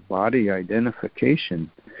out of body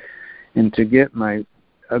identification and to get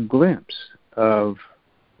a glimpse of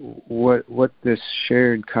what this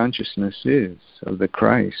shared consciousness is of the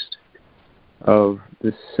Christ, of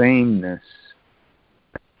the sameness.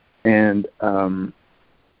 And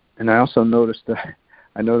I also noticed a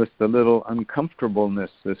little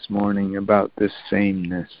uncomfortableness this morning about this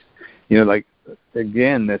sameness. Like,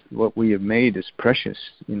 again, that what we have made is precious.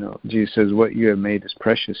 Jesus says, what you have made is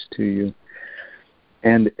precious to you.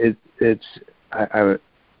 And it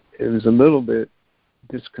was a little bit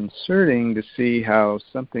disconcerting to see how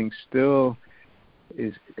something still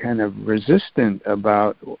is kind of resistant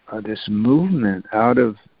about this movement out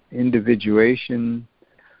of individuation,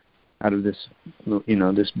 out of this,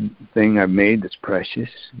 this thing I've made that's precious,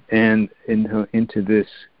 and into this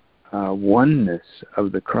oneness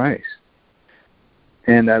of the Christ.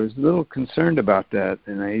 And I was a little concerned about that,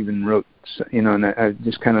 and I even wrote, and I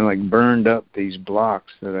just kind of like burned up these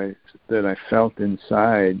blocks that I felt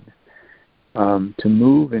inside to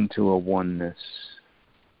move into a oneness.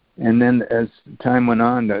 And then as time went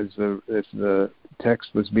on, as the text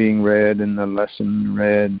was being read and the lesson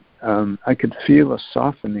read, I could feel a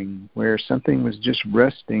softening where something was just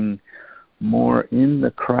resting more in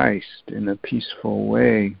the Christ in a peaceful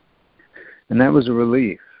way. And that was a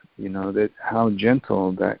relief, that how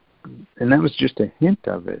gentle that, and that was just a hint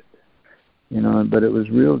of it, but it was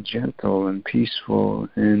real gentle and peaceful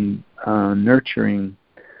and nurturing,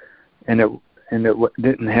 and it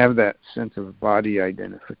didn't have that sense of body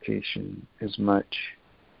identification as much.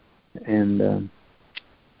 And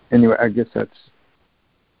anyway, I guess that's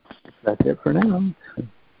it for now.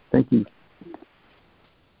 Thank you.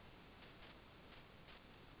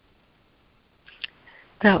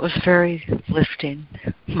 That was very lifting,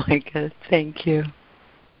 Micah. Thank you.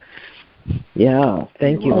 Yeah,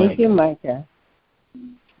 thank you, Thank you, Micah.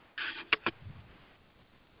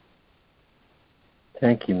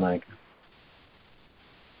 Thank you, Micah.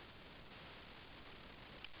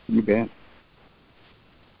 You bet.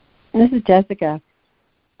 This is Jessica.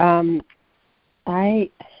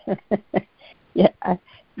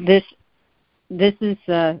 This is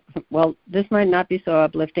this might not be so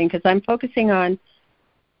uplifting because I'm focusing on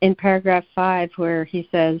in paragraph 5 where he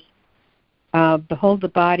says, behold the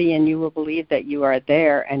body and you will believe that you are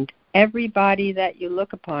there, and every body that you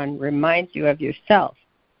look upon reminds you of yourself,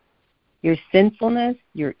 your sinfulness,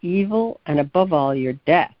 your evil, and above all, your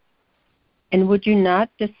death. And would you not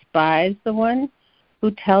despise the one who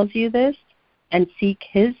tells you this and seek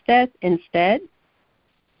his death instead?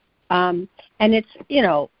 And it's,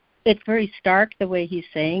 it's very stark the way he's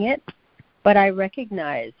saying it, but I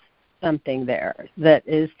recognize something there that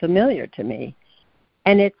is familiar to me.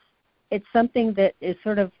 And it's something that is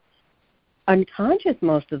sort of unconscious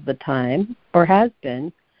most of the time, or has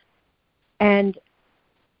been, and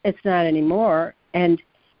it's not anymore. And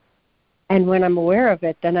when I'm aware of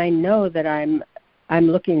it, then I know that I'm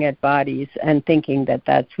looking at bodies and thinking that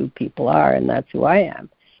that's who people are and that's who I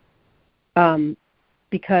am.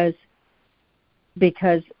 Because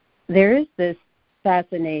there is this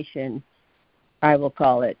fascination, I will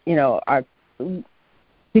call it. Our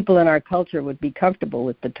people in our culture would be comfortable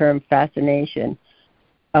with the term fascination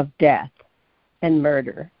of death and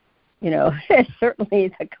murder.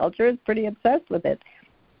 Certainly the culture is pretty obsessed with it.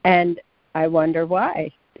 And I wonder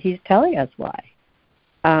why. He's telling us why.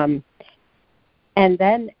 And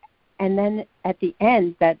then at the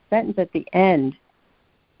end, that sentence at the end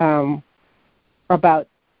about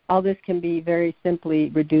all this can be very simply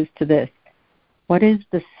reduced to this: what is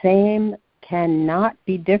the same cannot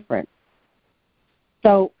be different.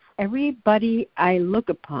 So everybody I look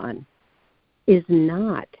upon is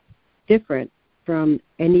not different from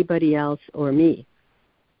anybody else or me.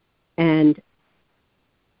 And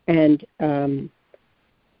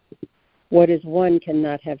what is one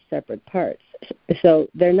cannot have separate parts. So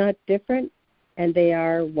they're not different, and they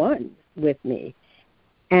are one with me.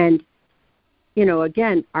 And,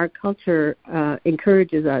 again, our culture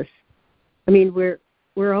encourages us. I mean,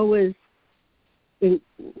 we're always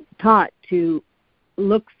taught to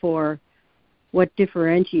look for what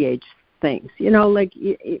differentiates things. Like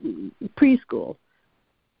preschool,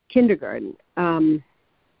 kindergarten.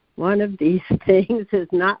 One of these things is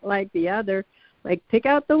not like the other. Like, pick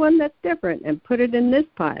out the one that's different and put it in this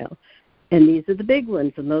pile. And these are the big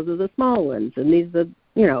ones, and those are the small ones. And these are,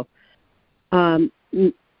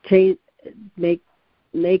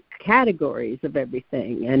 make categories of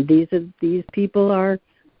everything. And these people are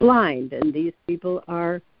blind, and these people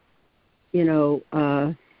are,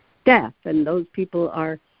 deaf, and those people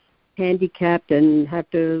are handicapped and have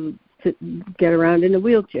to get around in a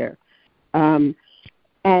wheelchair. And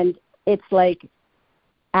it's like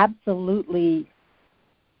absolutely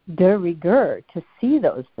de rigueur to see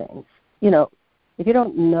those things. If you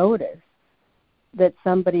don't notice that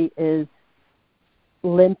somebody is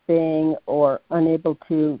limping or unable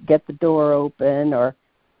to get the door open or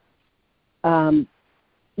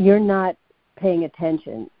you're not paying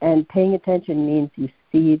attention. And paying attention means you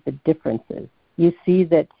see the differences. You see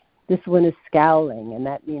that this one is scowling, and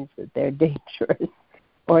that means that they're dangerous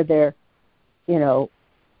or they're, to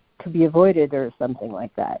be avoided or something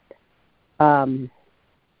like that.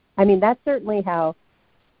 That's certainly how,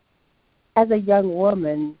 as a young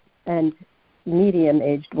woman and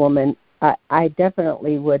medium-aged woman, I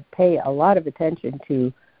definitely would pay a lot of attention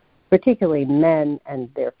to particularly men and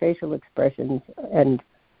their facial expressions and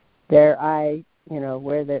their eye,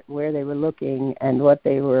 where they were looking and what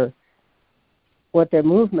their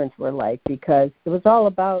movements were like, because it was all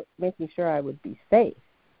about making sure I would be safe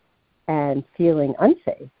and feeling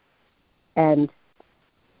unsafe. And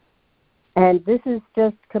this is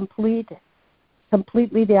just completely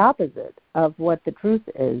the opposite of what the truth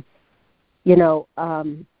is.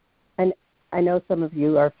 And I know some of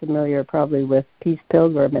you are familiar probably with Peace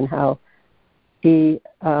Pilgrim and how she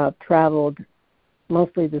traveled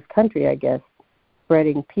mostly this country, I guess,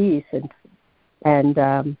 spreading peace and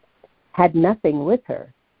had nothing with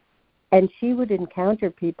her. And she would encounter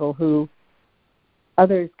people who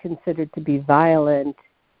others considered to be violent,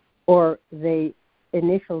 or they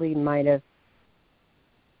initially might have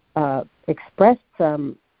expressed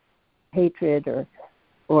some hatred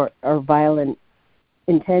or violent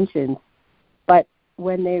intentions, but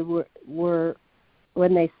when they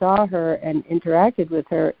when they saw her and interacted with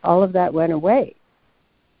her, all of that went away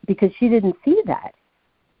because she didn't see that.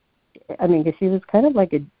 Because she was kind of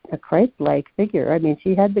like a Christ-like figure.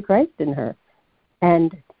 She had the Christ in her,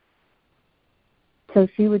 and so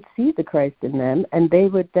she would see the Christ in them, and they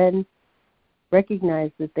would then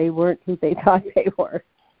recognize that they weren't who they thought they were.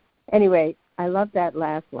 Anyway, I love that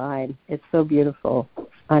last line. It's so beautiful.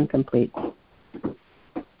 I'm complete.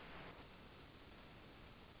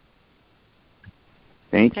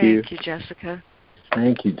 Thank you. Thank you, Jessica.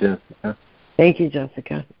 Thank you, Jessica. Thank you,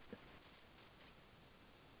 Jessica.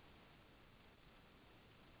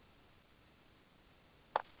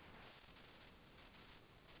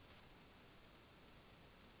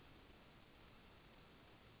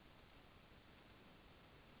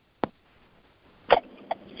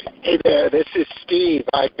 Hey there, this is Steve.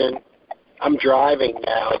 I'm driving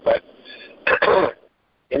now, but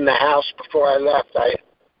in the house before I left,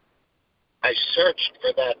 I searched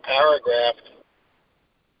for that paragraph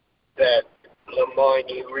that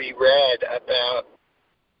Lemoyne reread about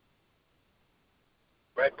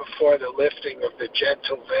right before the lifting of the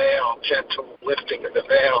gentle lifting of the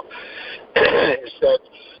veil, is that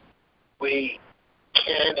we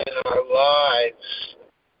can in our lives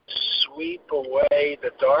sweep away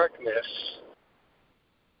the darkness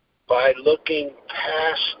by looking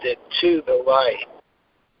past it to the light.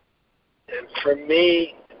 And for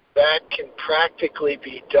me, that can practically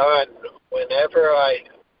be done whenever I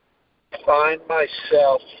find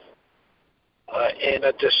myself in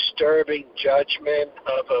a disturbing judgment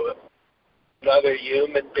of another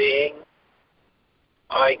human being.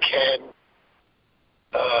 I'm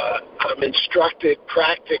instructed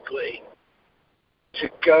practically to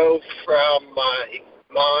go from my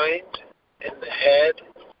mind and the head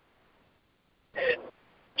and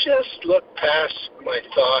just look past my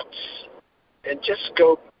thoughts and just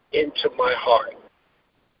go into my heart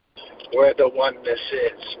where the oneness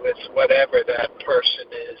is with whatever that person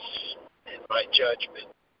is in my judgment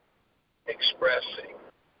expressing.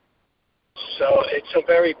 So it's a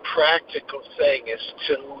very practical thing, is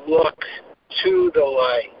to look to the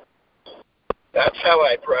light. That's how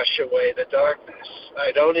I brush away the darkness.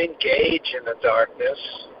 I don't engage in the darkness.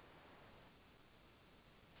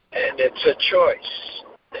 And it's a choice.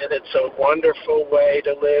 And it's a wonderful way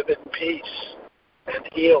to live in peace and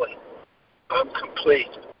healing. I'm complete.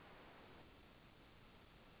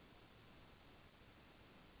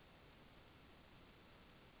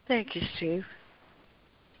 Thank you, Steve.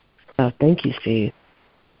 Thank you, Steve.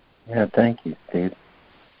 Yeah, thank you, Steve.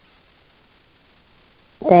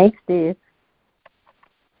 Thanks, Steve.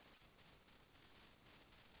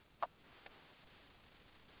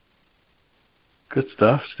 Good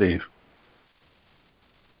stuff, Steve.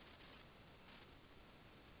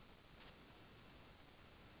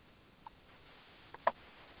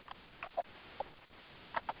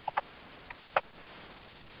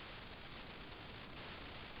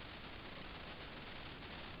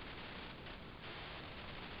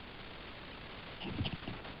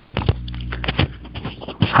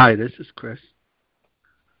 Hi, this is Chris.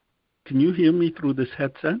 Can you hear me through this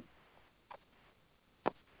headset?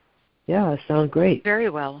 Yeah, sounds great. Very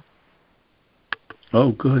well.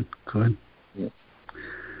 Oh, good. Yeah.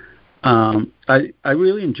 I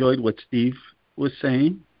really enjoyed what Steve was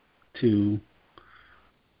saying, to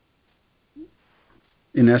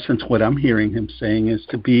in essence, what I'm hearing him saying is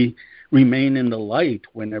to remain in the light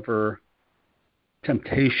whenever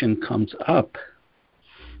temptation comes up,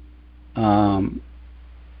 and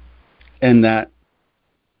that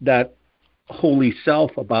holy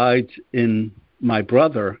self abides in my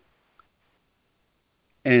brother,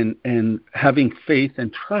 and having faith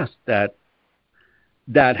and trust that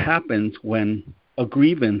happens when a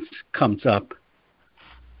grievance comes up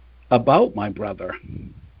about my brother.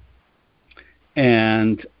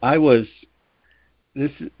 And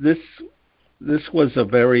this was a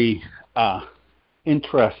very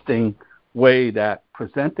interesting way that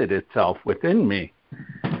presented itself within me.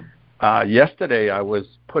 Yesterday I was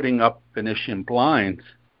putting up Venetian blinds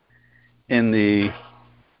in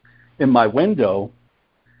my window,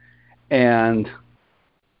 and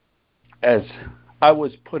as I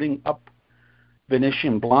was putting up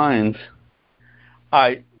Venetian blinds,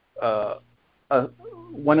 one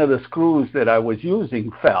of the screws that I was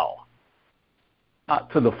using fell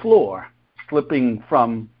to the floor, slipping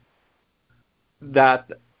from that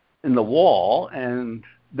in the wall, and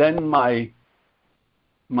then my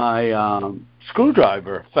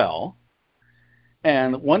screwdriver fell.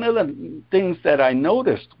 And one of the things that I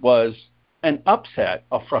noticed was an upset,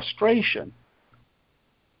 a frustration.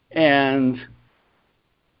 And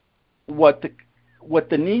what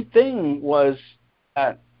the neat thing was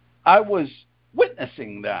that I was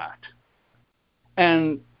witnessing that.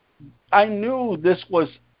 And I knew this was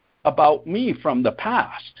about me from the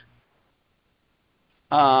past.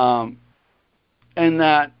 And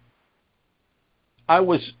that I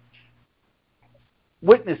was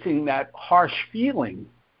witnessing that harsh feeling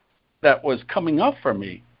that was coming up for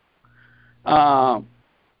me. And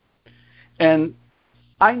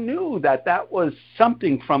I knew that was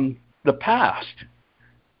something from the past,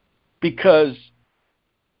 because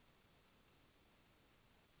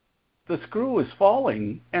the screw is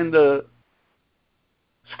falling and the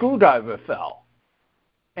screwdriver fell.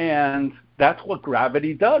 And that's what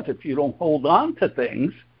gravity does. If you don't hold on to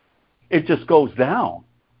things, it just goes down.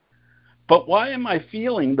 But why am I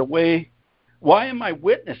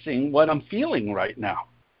witnessing what I'm feeling right now?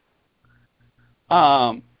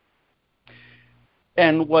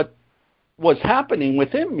 And what was happening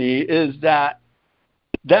within me is that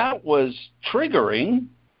was triggering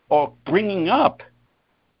or bringing up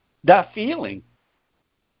that feeling.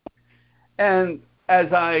 And as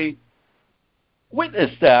I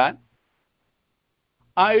witnessed that,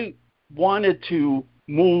 I wanted to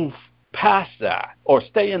move past that or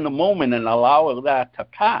stay in the moment and allow that to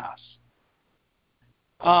pass.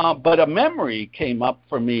 But a memory came up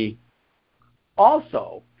for me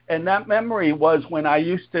also. And that memory was when I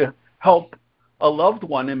used to help a loved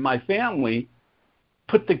one in my family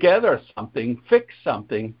put together something, fix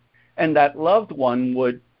something, and that loved one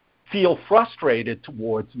would feel frustrated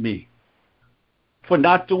towards me for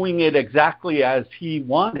not doing it exactly as he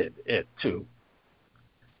wanted it to.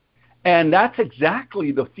 And that's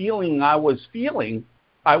exactly the feeling I was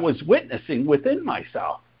witnessing within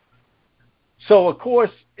myself. So, of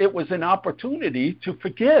course, it was an opportunity to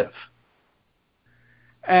forgive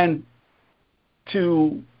and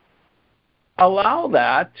to allow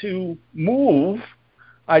that to move.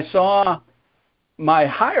 I saw my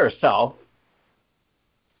higher self,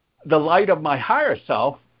 the light of my higher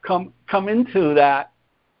self, come into that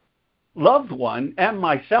loved one and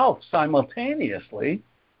myself simultaneously.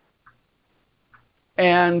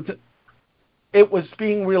 And it was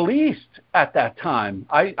being released at that time.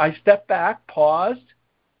 I stepped back, paused,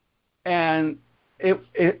 and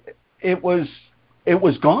it was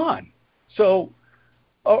gone. So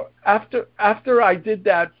after I did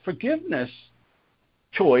that forgiveness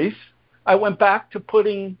choice, I went back to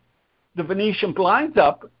putting the Venetian blinds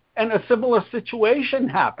up, and a similar situation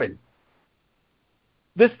happened.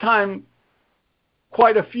 This time,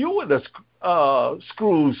 quite a few of the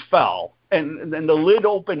screws fell, and then the lid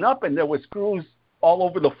opened up, and there were screws all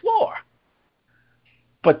over the floor.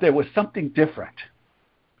 But there was something different.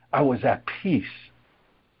 I was at peace.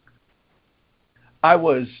 I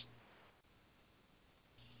was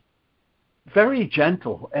very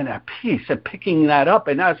gentle and at peace and picking that up.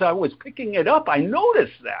 And as I was picking it up, I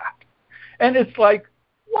noticed that. And it's like,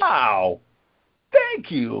 wow,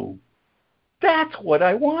 thank you. That's what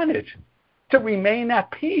I wanted, to remain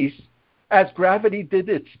at peace as gravity did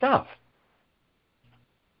its stuff.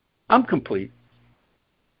 I'm complete.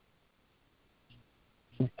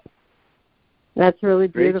 That's really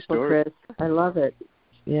beautiful, Chris. I love it.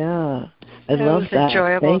 Yeah, I love that.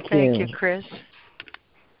 Enjoyable. Thank you, Chris.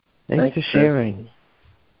 Thanks for sharing.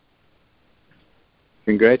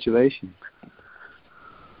 Congratulations.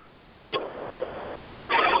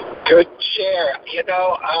 Good share.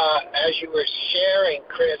 As you were sharing,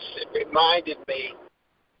 Chris, it reminded me,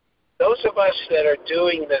 those of us that are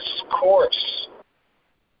doing this course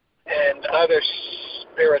and other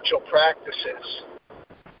spiritual practices,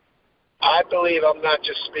 I believe I'm not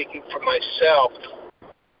just speaking for myself,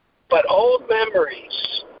 but old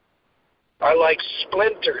memories are like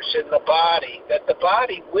splinters in the body that the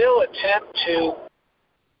body will attempt to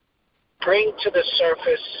bring to the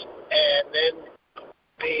surface and then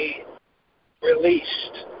be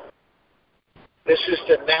released. This is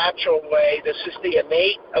the natural way. This is the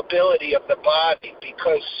innate ability of the body,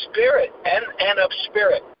 because spirit and of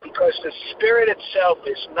spirit, because the spirit itself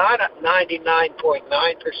is not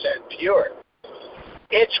 99.9% pure.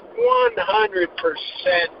 It's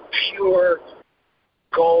 100% pure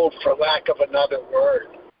gold, for lack of another word.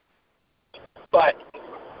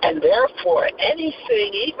 And therefore,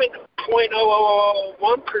 anything, even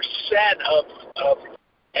 0.0001% of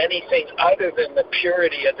anything other than the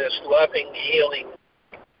purity of this loving, healing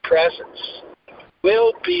presence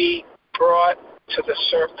will be brought to the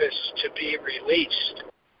surface to be released.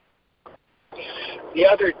 The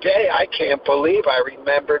other day, I can't believe I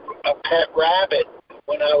remembered a pet rabbit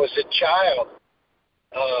when I was a child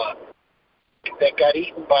that got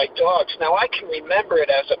eaten by dogs. Now, I can remember it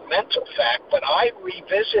as a mental fact, but I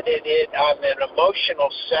revisited it on an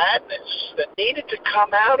emotional sadness that needed to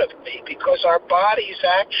come out of me, because our bodies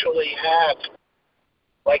actually have,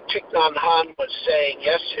 like Thich Nhat Hanh was saying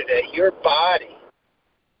yesterday, your body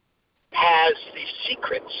has the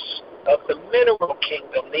secrets of the mineral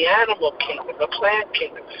kingdom, the animal kingdom, the plant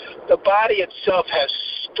kingdom. The body itself has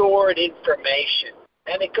stored information.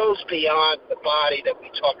 And it goes beyond the body that we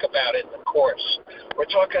talk about in the Course. We're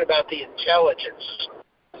talking about the intelligence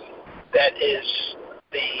that is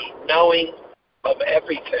the knowing of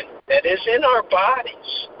everything that is in our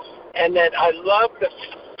bodies. And that I love the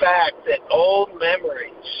fact that old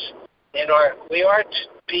memories we are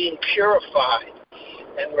being purified.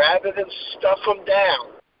 And rather than stuff them down,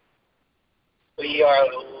 we are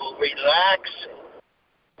relaxing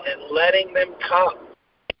and letting them come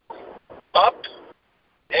up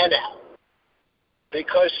and out,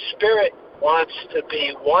 because spirit wants to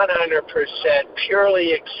be 100%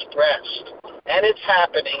 purely expressed, and it's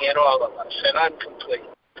happening in all of us, and I'm complete.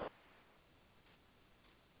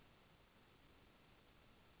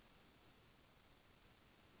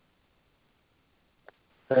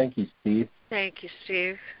 Thank you, Steve. Thank you,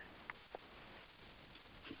 Steve.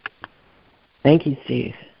 Thank you,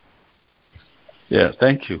 Steve. Yeah,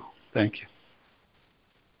 thank you. Thank you.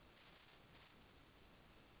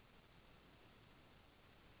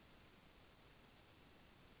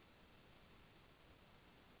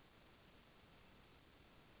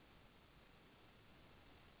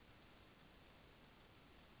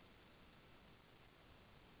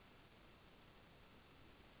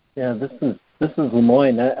 Yeah, this is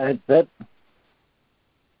Lemoyne. I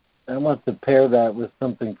want to pair that with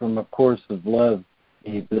something from A Course of Love,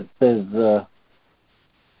 Steve, that says,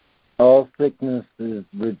 all sickness is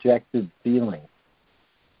rejected feeling.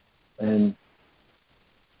 And,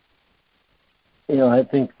 I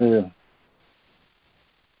think the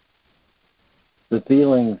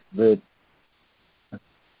feelings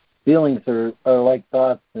are like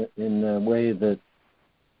thoughts in a way that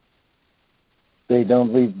they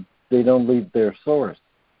don't leave their source.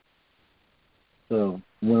 So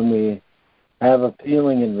when we have a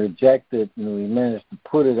feeling and reject it, and we manage to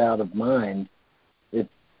put it out of mind, it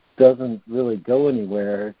doesn't really go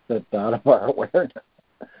anywhere except out of our awareness.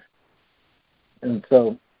 And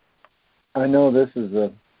so I know this has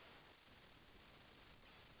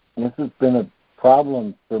been a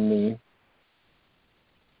problem for me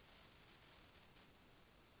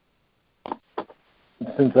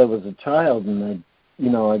since I was a child, and I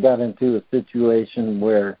got into a situation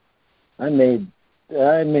where I made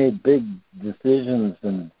big decisions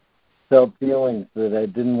and felt feelings that I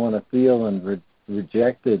didn't want to feel and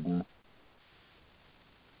rejected, and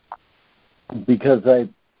because I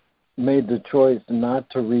made the choice not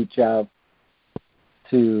to reach out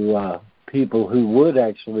to people who would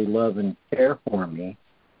actually love and care for me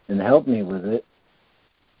and help me with it,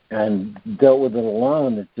 and dealt with it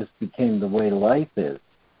alone, it just became the way life is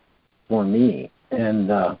for me. And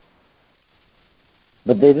but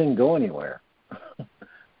they didn't go anywhere.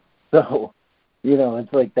 So,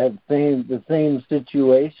 it's like the same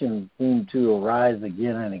situation seemed to arise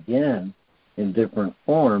again and again in different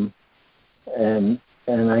form, and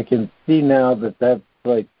I can see now that that's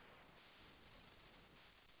like,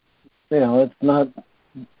 it's not.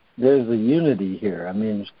 There's a unity here. I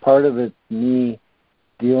mean, part of it's me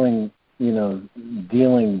dealing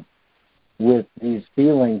with these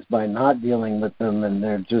feelings by not dealing with them, and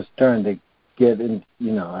they're just trying to get in,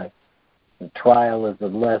 the trial is a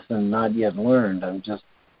lesson not yet learned. I'm just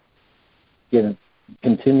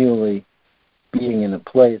continually being in a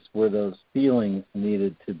place where those feelings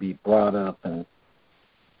needed to be brought up and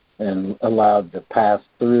allowed to pass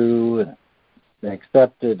through and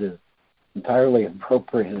accepted as entirely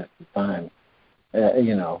appropriate at the time,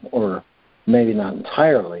 or maybe not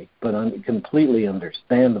entirely, but completely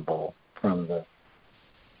understandable from the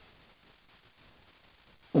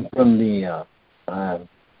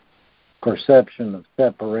perception of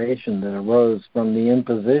separation that arose from the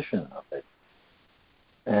imposition of it.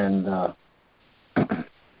 And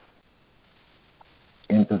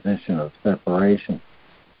imposition of separation.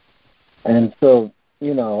 And so,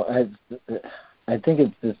 I think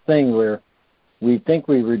it's this thing where we think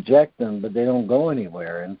we reject them, but they don't go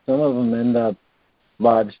anywhere. And some of them end up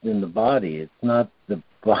lodged in the body. It's not the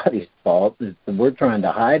body's fault. It's that we're trying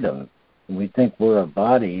to hide them. And we think we're a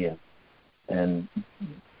body and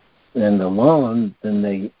alone,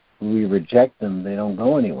 then we reject them. They don't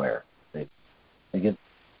go anywhere. They get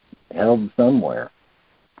held somewhere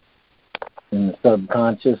in the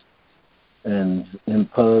subconscious and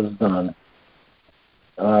imposed on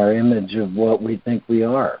our image of what we think we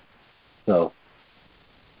are. So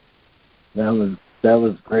that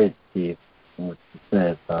was great, Steve, what you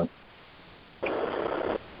said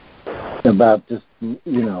about just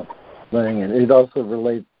letting it. It also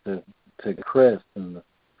relates to Chris and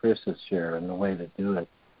Chris's share and the way to do it.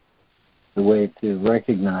 The way to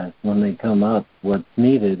recognize when they come up, what's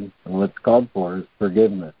needed and what's called for is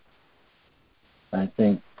forgiveness. I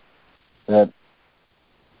think that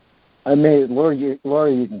Laura, you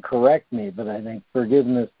can correct me, but I think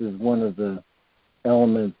forgiveness is one of the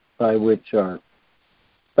elements by which our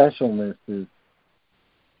specialness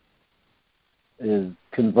is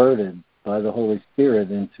converted by the Holy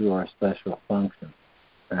Spirit into our special function.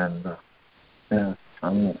 And I'm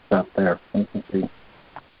going to stop there. Thank you, Steve.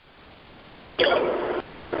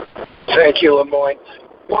 Thank you, Lemoyne.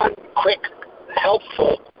 One quick,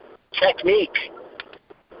 helpful technique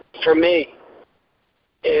for me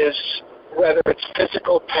is, whether it's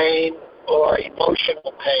physical pain or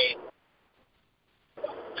emotional pain,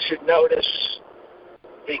 to notice,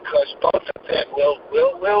 because both of them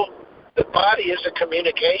will the body is a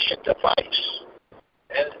communication device.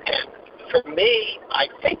 And for me, I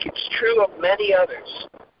think it's true of many others.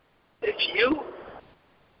 If you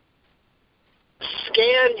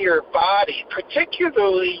scan your body,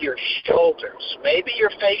 particularly your shoulders, maybe your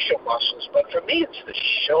facial muscles, but for me it's the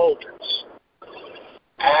shoulders.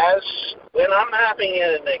 As when I'm having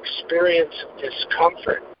an experience of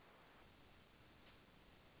discomfort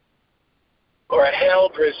or a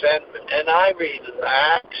held resentment, and I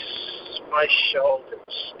relax my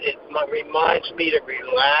shoulders, it reminds me to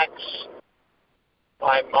relax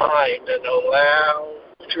my mind and allow,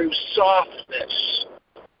 through softness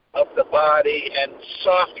of the body and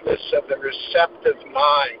softness of the receptive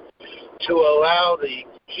mind, to allow the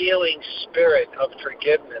healing spirit of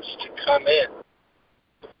forgiveness to come in.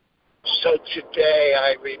 So today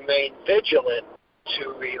I remain vigilant to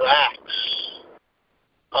relax,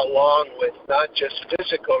 along with not just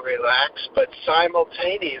physical relax, but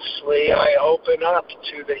simultaneously I open up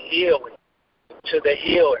to the healing, to the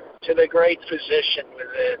healer, to the great physician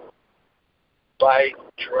within, by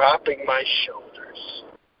dropping my shoulders.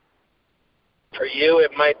 For you,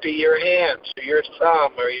 it might be your hands, or your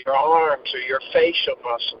thumb, or your arms, or your facial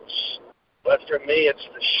muscles. But for me, it's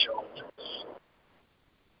the shoulders.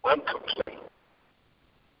 I'm complete.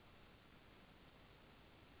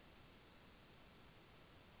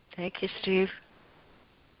 Thank you, Steve.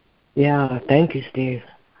 Yeah, thank you, Steve.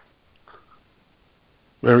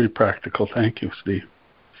 Very practical. Thank you, Steve.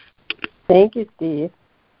 Thank you, Steve.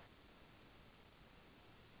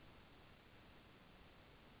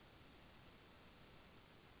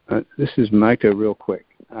 This is Micah real quick.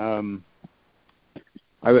 I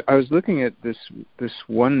was looking at this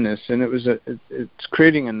oneness, and it's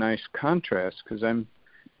creating a nice contrast, because I'm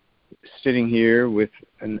sitting here with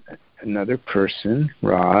another person,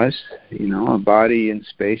 Roz, a body in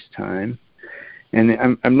space-time,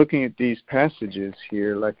 and I'm looking at these passages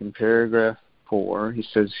here, like in paragraph 4. He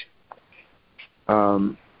says,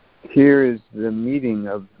 "Here is the meeting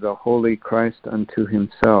of the Holy Christ unto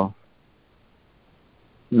himself,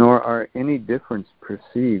 nor are any difference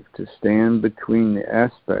perceived to stand between the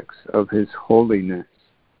aspects of his holiness."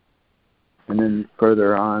 And then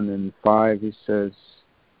further on in 5 he says,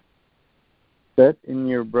 "Set in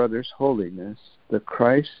your brother's holiness, the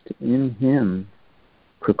Christ in him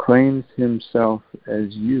proclaims himself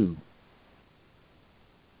as you."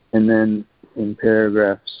 And then in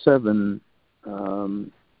paragraph 7,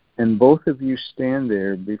 and both of you stand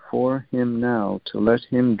there before him now to let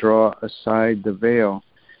him draw aside the veil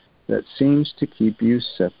that seems to keep you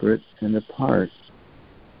separate and apart.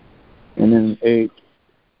 And then 8,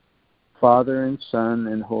 Father and Son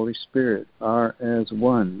and Holy Spirit are as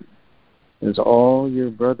one, as all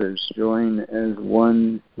your brothers join as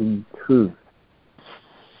one in truth.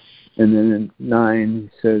 And then in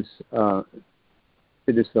 9 he says,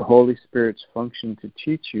 it is the Holy Spirit's function to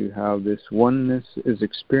teach you how this oneness is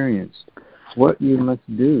experienced, what you must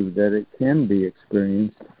do that it can be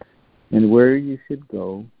experienced, and where you should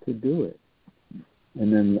go to do it.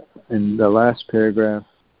 And then in the last paragraph,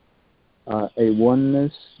 a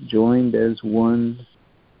oneness joined as one,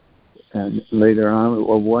 and later on,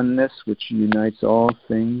 a oneness which unites all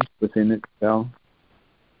things within itself.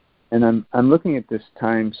 And I'm looking at this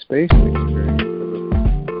time-space experience.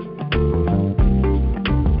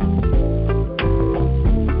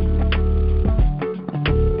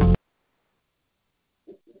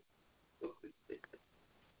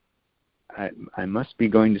 I must be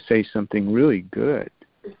going to say something really good.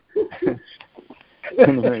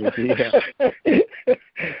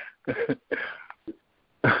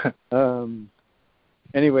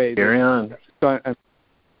 Anyway, carry on. So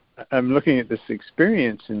I'm looking at this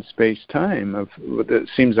experience in space-time of what it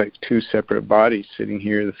seems like two separate bodies sitting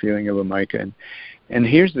here, the feeling of a mica, and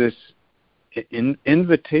here's this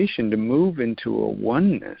invitation to move into a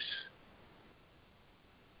oneness,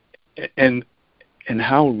 and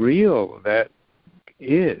how real that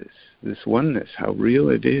is, this oneness, how real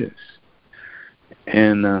it is.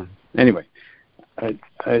 And anyway,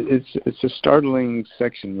 it's a startling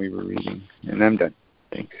section we were reading, and I'm done.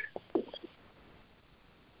 Thanks.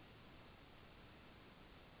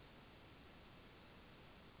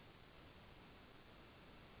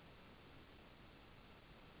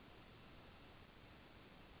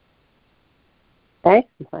 Thanks,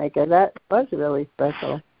 Micah. That was really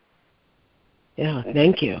special. Yeah,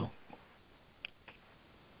 thank you.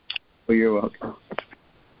 Well, you're welcome.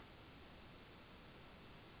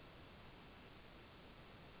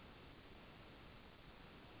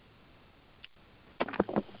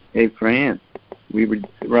 Hey, Fran,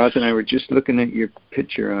 Roz and I were just looking at your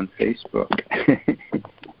picture on Facebook.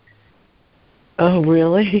 Oh,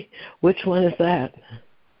 really? Which one is that?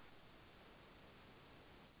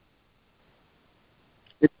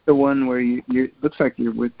 It's the one where you looks like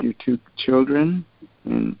you're with your two children,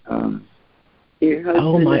 and your husband.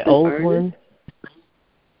 Oh, my old one.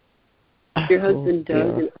 Your husband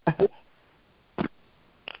does.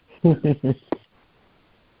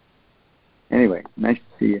 Anyway, nice to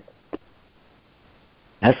see you.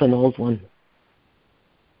 That's an old one.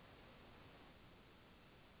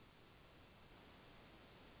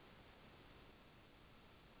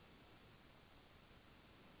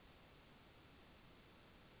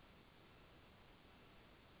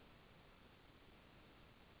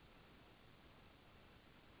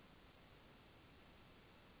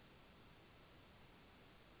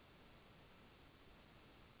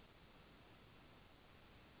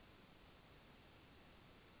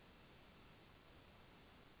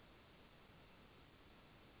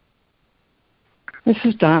 This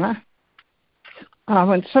is Donna.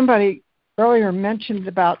 When somebody earlier mentioned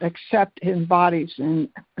about accept in bodies in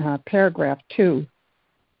paragraph 2,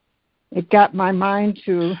 it got my mind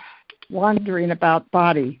to wondering about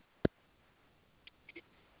body.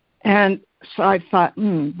 And so I thought,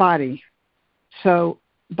 body. So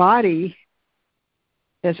body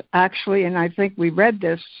is actually, and I think we read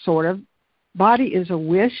this sort of, body is a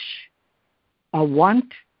wish, a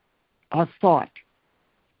want, a thought.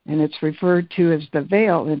 And it's referred to as the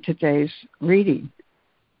veil in today's reading.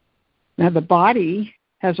 Now, the body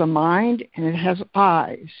has a mind and it has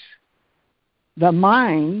eyes. The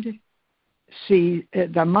mind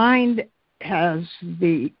has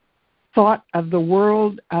the thought of the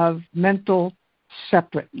world of mental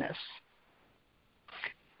separateness.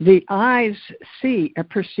 The eyes see a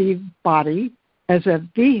perceived body as a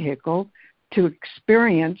vehicle to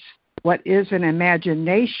experience what is an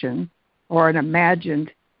imagination or an imagined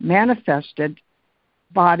manifested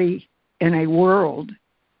body in a world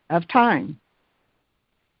of time.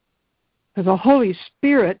 The Holy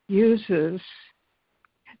Spirit uses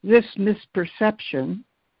this misperception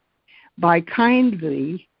by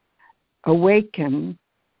kindly awaken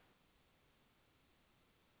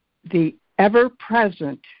the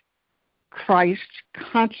ever-present Christ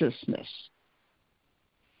consciousness,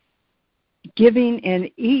 giving in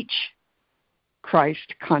each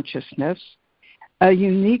Christ consciousness a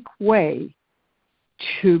unique way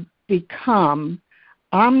to become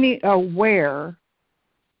omni-aware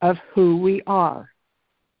of who we are.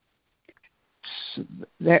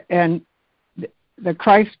 And the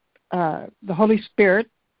Christ, the Holy Spirit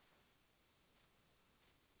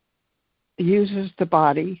uses the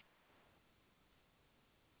body,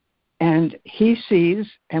 and he sees,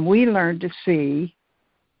 and we learn to see.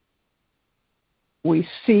 We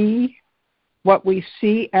see what we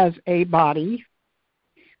see as a body.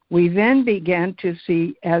 We then begin to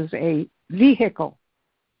see as a vehicle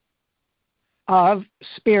of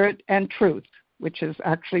spirit and truth, which is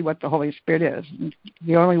actually what the Holy Spirit is.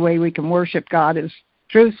 The only way we can worship God is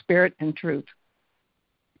through spirit and truth.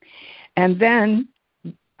 And then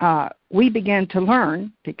we begin to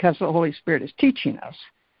learn, because the Holy Spirit is teaching us,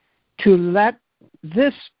 to let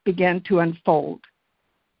this begin to unfold.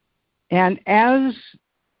 And as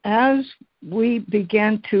we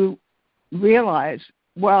begin to realize,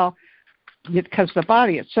 well, because the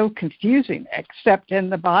body is so confusing, except in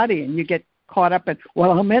the body, and you get caught up in,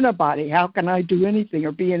 well, I'm in a body. How can I do anything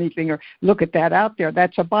or be anything or look at that out there?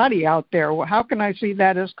 That's a body out there. Well, how can I see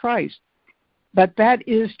that as Christ? But that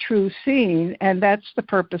is true seeing, and that's the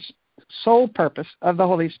purpose, sole purpose of the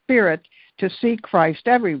Holy Spirit, to see Christ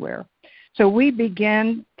everywhere. So we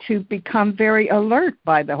begin to become very alert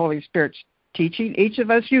by the Holy Spirit's teaching, each of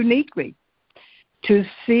us uniquely, to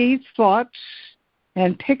see thoughts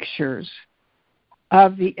and pictures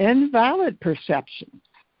of the invalid perceptions.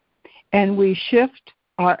 And we shift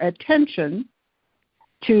our attention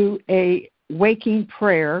to a waking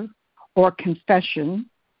prayer or confession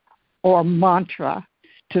or mantra,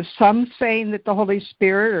 to some saying that the Holy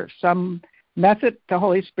Spirit, or some method the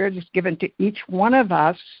Holy Spirit has given to each one of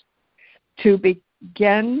us to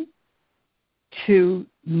begin to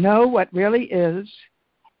know what really is.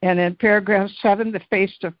 And in paragraph 7, the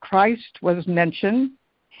face of Christ was mentioned.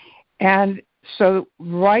 And so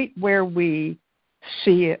right where we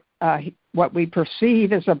see what we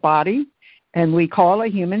perceive as a body, and we call a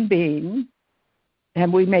human being,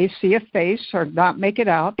 and we may see a face or not make it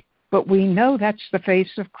out, but we know that's the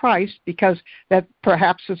face of Christ, because that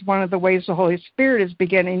perhaps is one of the ways the Holy Spirit is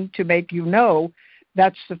beginning to make you know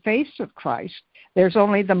that's the face of Christ. There's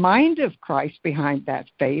only the mind of Christ behind that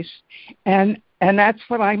face, and that's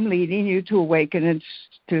what I'm leading you to awaken and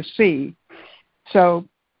to see. So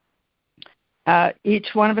each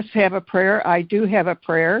one of us have a prayer. I do have a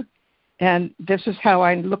prayer, and this is how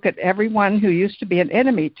I look at everyone who used to be an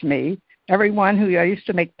enemy to me, everyone who I used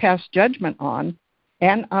to make past judgment on.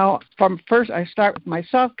 And from first, I start with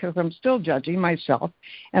myself, because I'm still judging myself.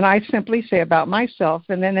 And I simply say about myself,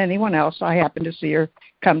 and then anyone else I happen to see or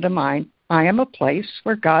come to mind, I am a place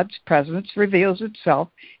where God's presence reveals itself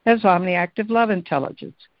as omniactive love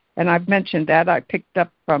intelligence. And I've mentioned that. I picked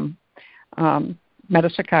up from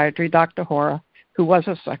metapsychiatry, Dr. Hora, who was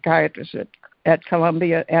a psychiatrist at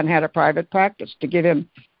Columbia and had a private practice. To give him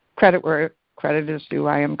credit where credit is due,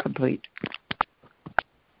 I am complete.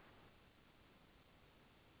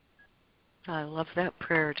 I love that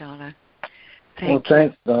prayer, Donna. Thanks,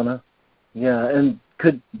 Donna. Yeah, and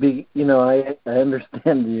could be, I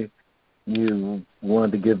understand you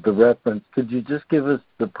wanted to give the reference. Could you just give us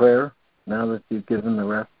the prayer now that you've given the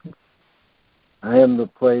reference? I am the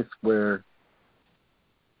place where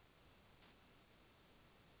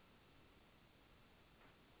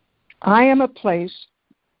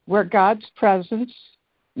God's presence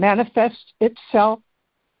manifests itself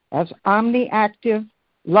as omniactive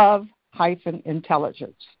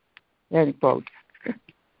love-intelligence. End quote.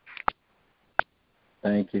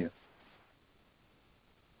 Thank you.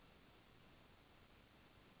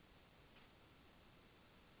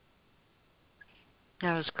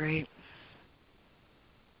 That was great.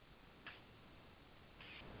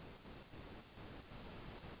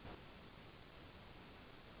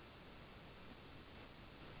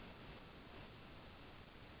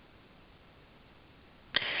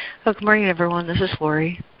 Good morning, everyone. This is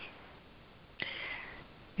Lori.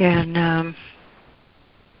 And,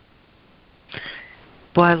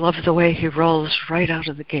 I love the way he rolls right out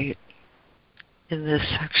of the gate in this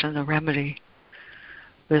section, the remedy,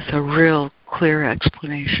 with a real clear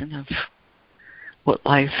explanation of what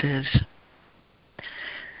life is.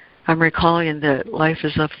 I'm recalling that life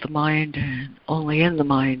is of the mind and only in the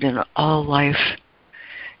mind, and all life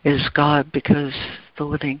is God, because the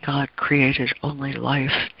living God created only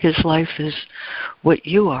life. His life is what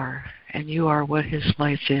you are, and you are what his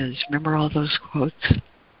life is. Remember all those quotes?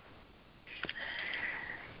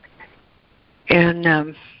 And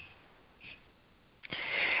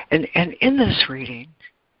in this reading,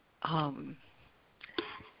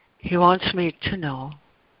 he wants me to know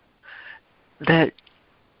that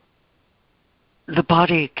the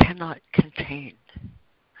body cannot contain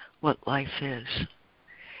what life is.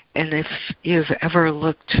 And if you've ever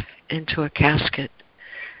looked into a casket,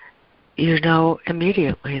 you know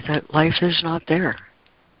immediately that life is not there.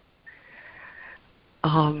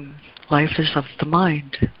 Life is of the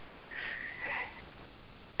mind.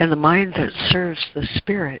 And the mind that serves the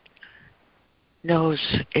spirit knows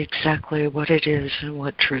exactly what it is and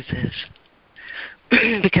what truth is.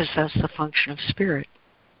 Because that's the function of spirit.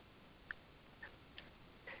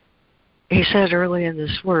 He said early in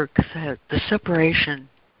this work that the separation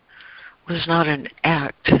was not an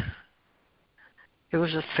act. It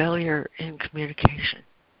was a failure in communication.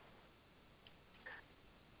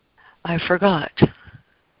 I forgot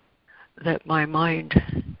that my mind,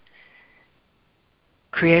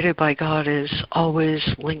 created by God, is always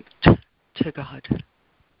linked to God.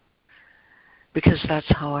 Because that's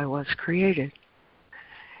how I was created.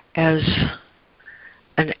 As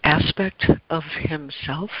an aspect of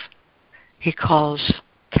himself, he calls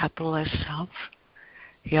capital S self.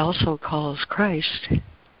 He also calls Christ.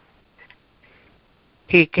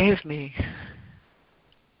 He gave me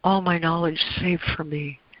all my knowledge saved for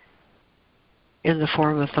me in the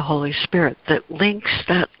form of the Holy Spirit that links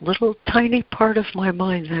that little tiny part of my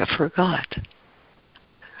mind that forgot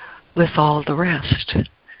with all the rest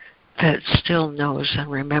that still knows and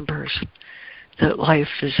remembers that life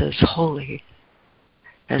is as holy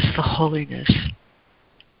as the holiness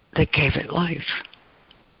that gave it life.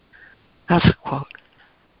 That's a quote.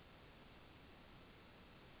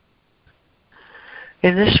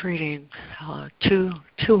 In this reading, two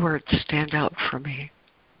words stand out for me.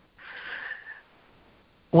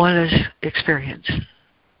 One is experience,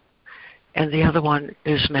 and the other one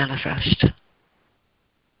is manifest.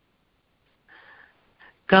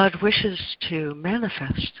 God wishes to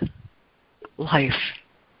manifest life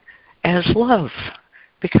as love,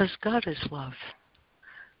 because God is love.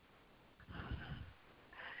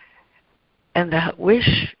 And that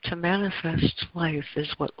wish to manifest life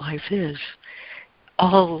is what life is.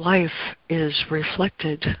 All life is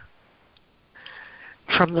reflected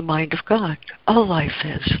from the mind of God. All life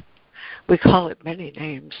is. We call it many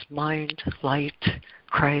names: mind, light,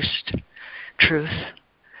 Christ, truth.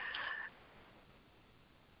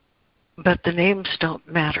 But the names don't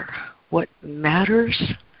matter. What matters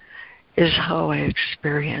is how I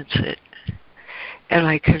experience it. And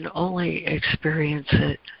I can only experience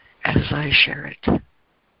it as I share it.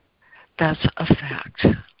 That's a fact.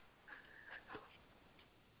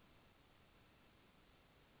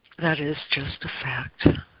 That is just a fact.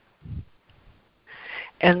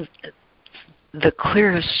 And the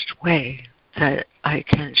clearest way that I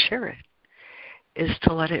can share it is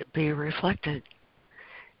to let it be reflected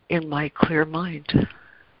in my clear mind.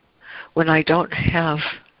 When I don't have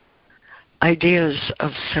ideas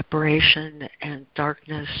of separation and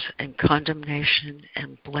darkness and condemnation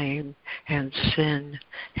and blame and sin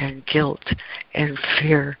and guilt and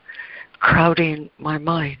fear crowding my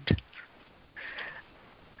mind,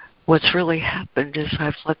 what's really happened is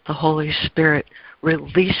I've let the Holy Spirit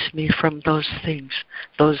release me from those things,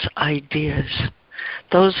 those ideas.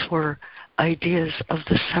 Those were ideas of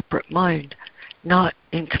the separate mind, not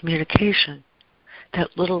in communication.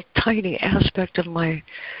 That little tiny aspect of my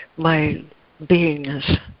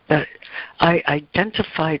beingness that I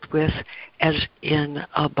identified with as in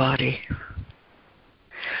a body.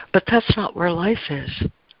 But that's not where life is.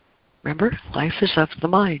 Remember, life is of the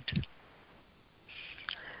mind.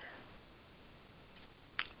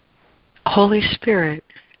 Holy Spirit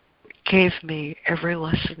gave me every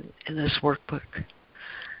lesson in this workbook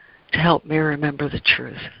to help me remember the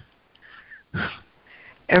truth.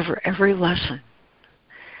 Every lesson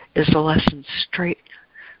is a lesson straight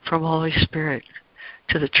from Holy Spirit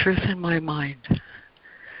to the truth in my mind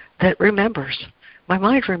that remembers. My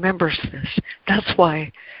mind remembers this. That's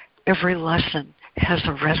why every lesson has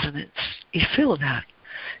a resonance. You feel that.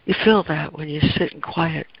 You feel that when you sit in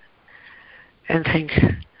quiet and think,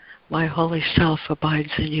 my holy self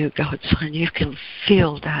abides in you, God's Son. You can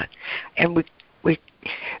feel that. And we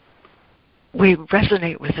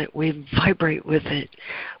resonate with it. We vibrate with it.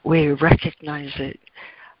 We recognize it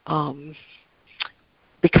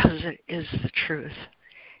because it is the truth.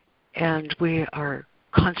 And we are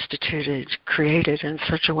constituted, created in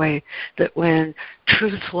such a way that when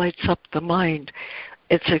truth lights up the mind,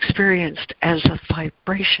 it's experienced as a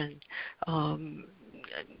vibration.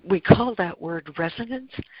 We call that word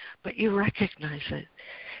resonance, but you recognize it.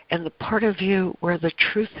 And the part of you where the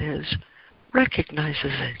truth is recognizes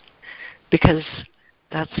it, because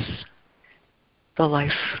that's the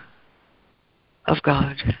life of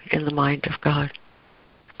God, in the mind of God.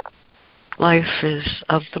 Life is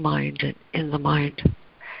of the mind and in the mind.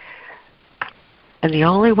 And the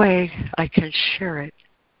only way I can share it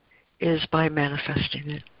is by manifesting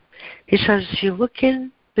it. He says you look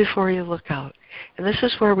in before you look out. And this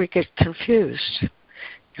is where we get confused.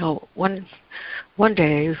 One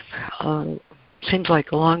day, seems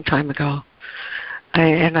like a long time ago,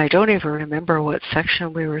 and I don't even remember what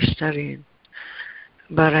section we were studying,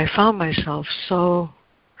 but I found myself so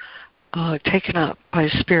taken up by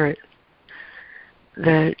Spirit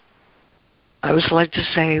that I was led to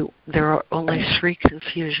say there are only 3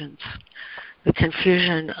 confusions. The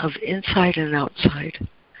confusion of inside and outside.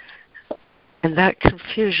 And that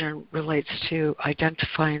confusion relates to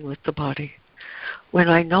identifying with the body. When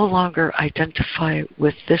I no longer identify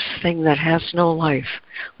with this thing that has no life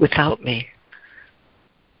without me,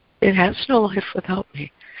 it has no life without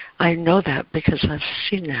me. I know that because I've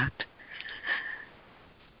seen that.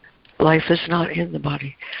 Life is not in the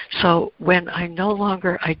body. So when I no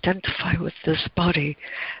longer identify with this body,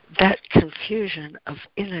 that confusion of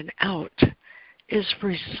in and out is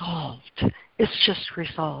resolved. It's just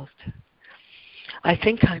resolved. I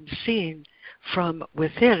think I'm seeing from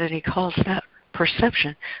within, and he calls that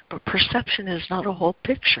perception. But perception is not a whole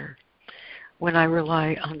picture when I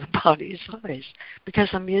rely on the body's eyes, because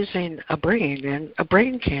I'm using a brain, and a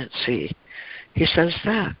brain can't see. He says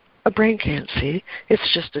that. A brain can't see.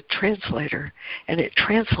 It's just a translator, and it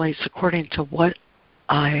translates according to what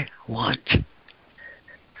I want.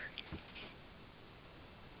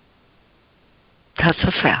 That's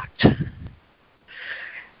a fact.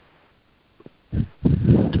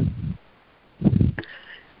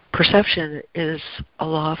 Perception is a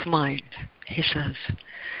law of mind, he says.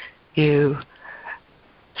 You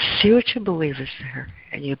see what you believe is there,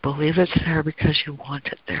 and you believe it's there because you want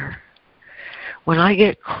it there. When I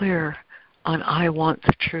get clear on I want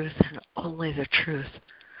the truth and only the truth,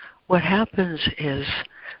 what happens is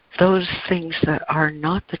those things that are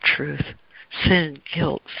not the truth, sin,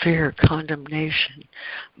 guilt, fear, condemnation,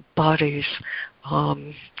 bodies,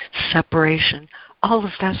 separation, all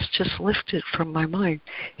of that's just lifted from my mind.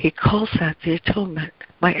 He calls that the atonement.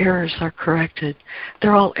 My errors are corrected.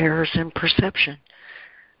 They're all errors in perception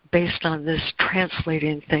based on this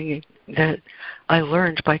translating thing that I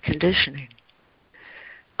learned by conditioning.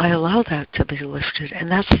 I allow that to be lifted,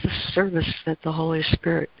 and that's the service that the Holy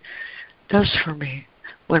Spirit does for me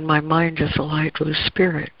when my mind is aligned with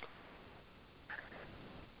Spirit.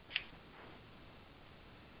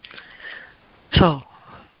 So,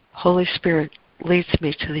 Holy Spirit leads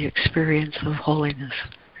me to the experience of holiness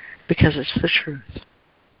because it's the truth.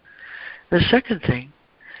 The second thing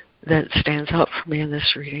that stands out for me in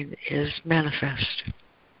this reading is manifest.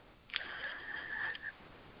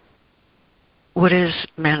 What is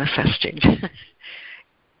manifesting?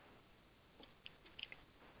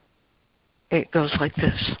 It goes like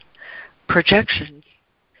this. Projection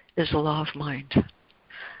is a law of mind.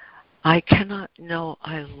 I cannot know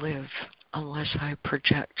I live unless I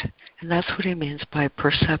project. And that's what he means by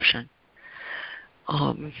perception.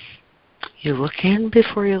 You look in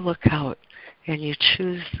before you look out, and you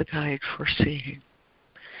choose the guide for seeing.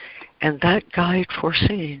 And that guide for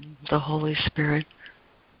seeing, the Holy Spirit,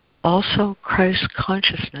 also Christ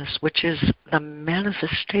consciousness, which is the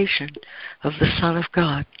manifestation of the Son of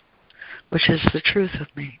God, which is the truth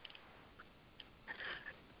of me.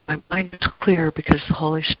 My mind is clear because the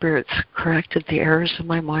Holy Spirit's corrected the errors of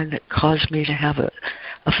my mind that caused me to have a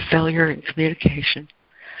failure in communication.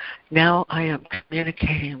 Now I am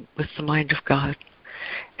communicating with the mind of God.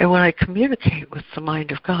 And when I communicate with the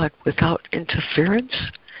mind of God without interference,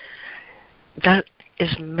 that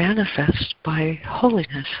is manifest by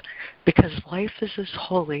holiness, because life is as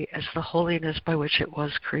holy as the holiness by which it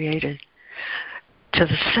was created. To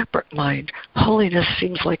the separate mind, holiness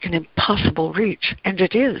seems like an impossible reach, and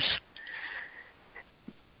it is.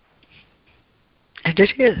 And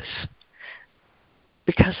it is,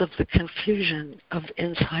 because of the confusion of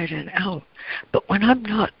inside and out. But when I'm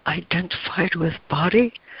not identified with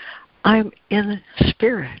body, I'm in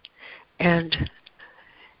spirit. And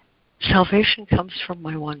salvation comes from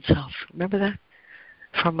my one self. Remember that?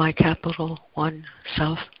 From my capital One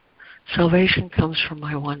self. Salvation comes from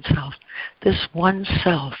my one self. This one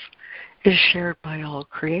self is shared by all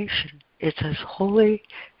creation. It's as holy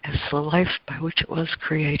as the life by which it was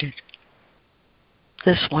created.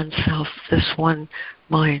 This one self, this one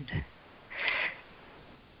mind.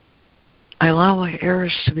 I allow my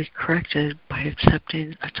errors to be corrected by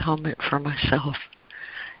accepting atonement for myself.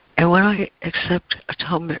 And when I accept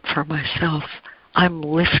atonement for myself, I'm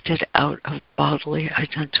lifted out of bodily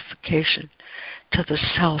identification to the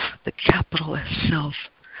self, the capital S self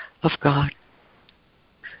of God,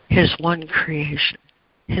 His one creation,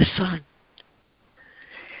 His Son.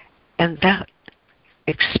 And that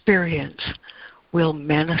experience will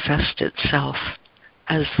manifest itself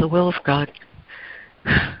as the will of God.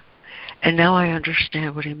 And now I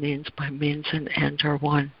understand what he means by means and end are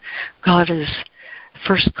one. God is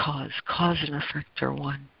first cause. Cause and effect are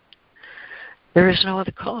one. There is no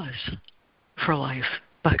other cause for life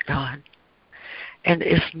but God. And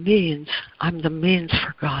if means, I'm the means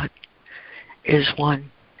for God, is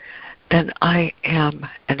one, then I am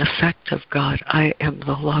an effect of God. I am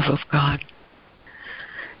the love of God.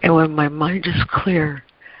 And when my mind is clear,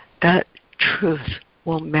 that truth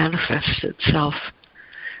will manifest itself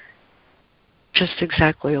just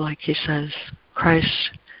exactly like he says.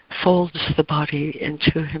 Christ folds the body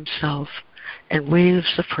into himself and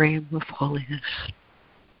weaves the frame of holiness.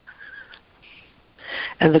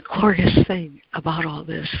 And the glorious thing about all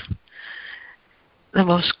this, the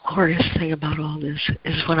most glorious thing about all this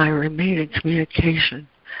is when I remain in communication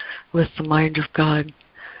with the mind of God,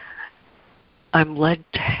 I'm led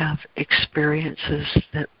to have experiences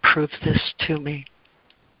that prove this to me.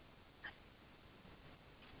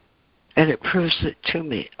 And it proves it to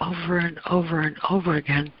me over and over and over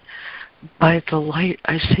again by the light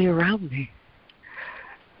I see around me.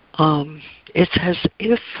 It's as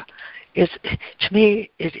if, to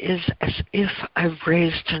me, it is as if I've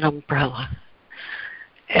raised an umbrella.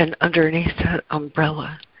 And underneath that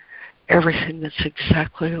umbrella, everything that's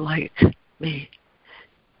exactly like me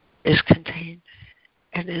is contained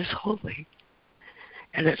and is holy.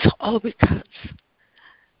 And it's all because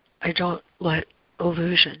I don't let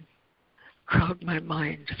illusion crowd my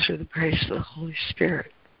mind through the grace of the Holy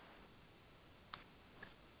Spirit.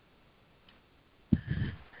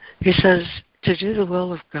 He says, to do the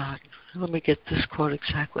will of God. Let me get this quote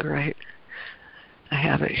exactly right. I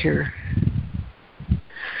have it here.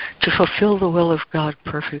 To fulfill the will of God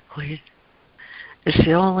perfectly is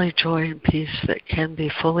the only joy and peace that can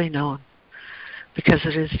be fully known, because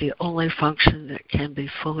it is the only function that can be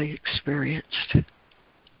fully experienced.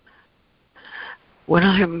 When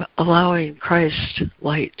I'm allowing Christ's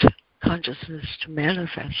light consciousness to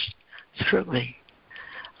manifest through me,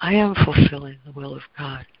 I am fulfilling the will of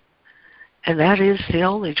God. And that is the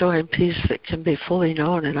only joy and peace that can be fully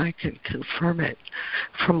known, and I can confirm it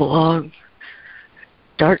from a long,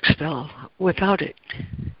 dark spell without it.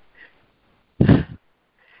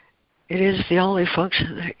 It is the only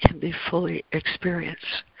function that can be fully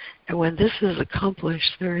experienced. And when this is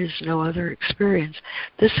accomplished, there is no other experience.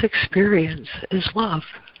 This experience is love.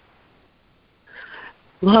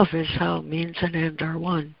 Love is how means and end are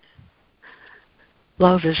one.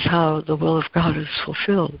 Love is how the will of God is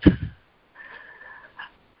fulfilled.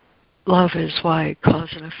 Love is why cause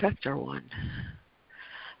and effect are one.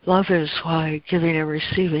 Love is why giving and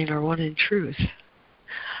receiving are one in truth.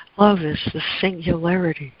 Love is the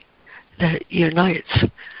singularity that unites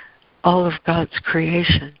all of God's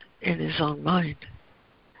creation in his own mind.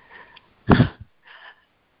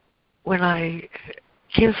 When I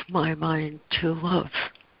give my mind to love,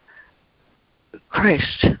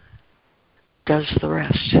 Christ does the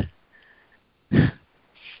rest.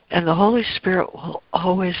 And the Holy Spirit will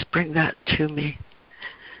always bring that to me.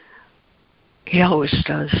 He always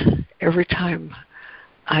does. Every time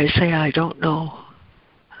I say I don't know,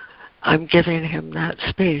 I'm giving him that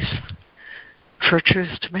space for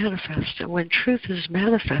truth to manifest. And when truth is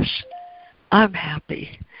manifest, I'm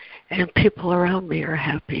happy. And people around me are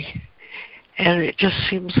happy. And it just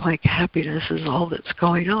seems like happiness is all that's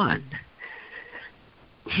going on.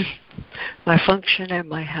 My function and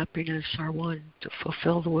my happiness are one. To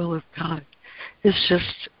fulfill the will of God is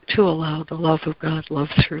just to allow the love of God love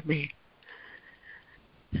through me.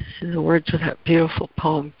 In the words of that beautiful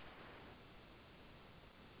poem.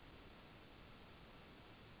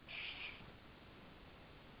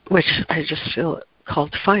 Which I just feel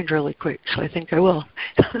called to find really quick, so I think I will.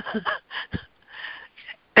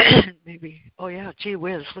 Maybe, oh yeah, gee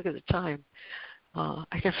whiz, look at the time.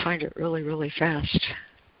 I can find it really, really fast.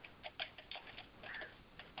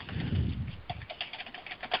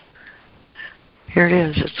 Here it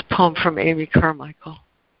is. It's a poem from Amy Carmichael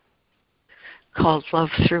called Love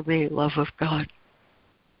Through Me, Love of God.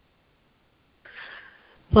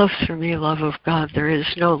 Love through me, love of God, there is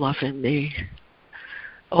no love in me.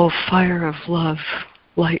 O fire of love,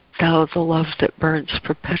 light thou the love that burns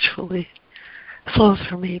perpetually. Flow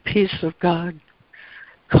through me, peace of God,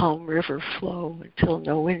 calm river flow until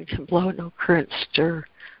no wind can blow, no current stir,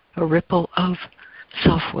 a ripple of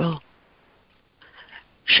self-will.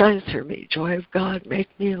 Shine through me, joy of God, make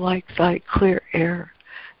me like thy clear air,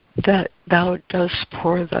 that thou dost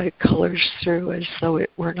pour thy colors through as though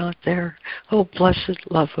it were not there. O blessed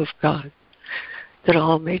love of God, that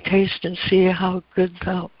all may taste and see how good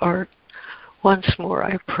thou art. Once more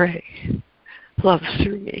I pray, loves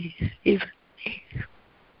through me, even me.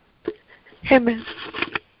 Amen.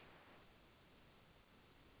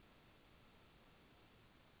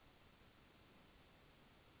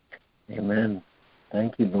 Amen.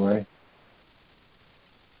 Thank you, Lori.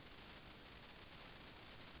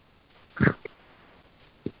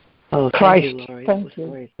 Oh, Christ, thank you, Lori. thank you.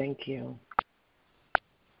 Lori, thank you.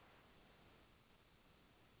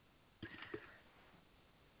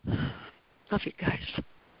 Love you guys.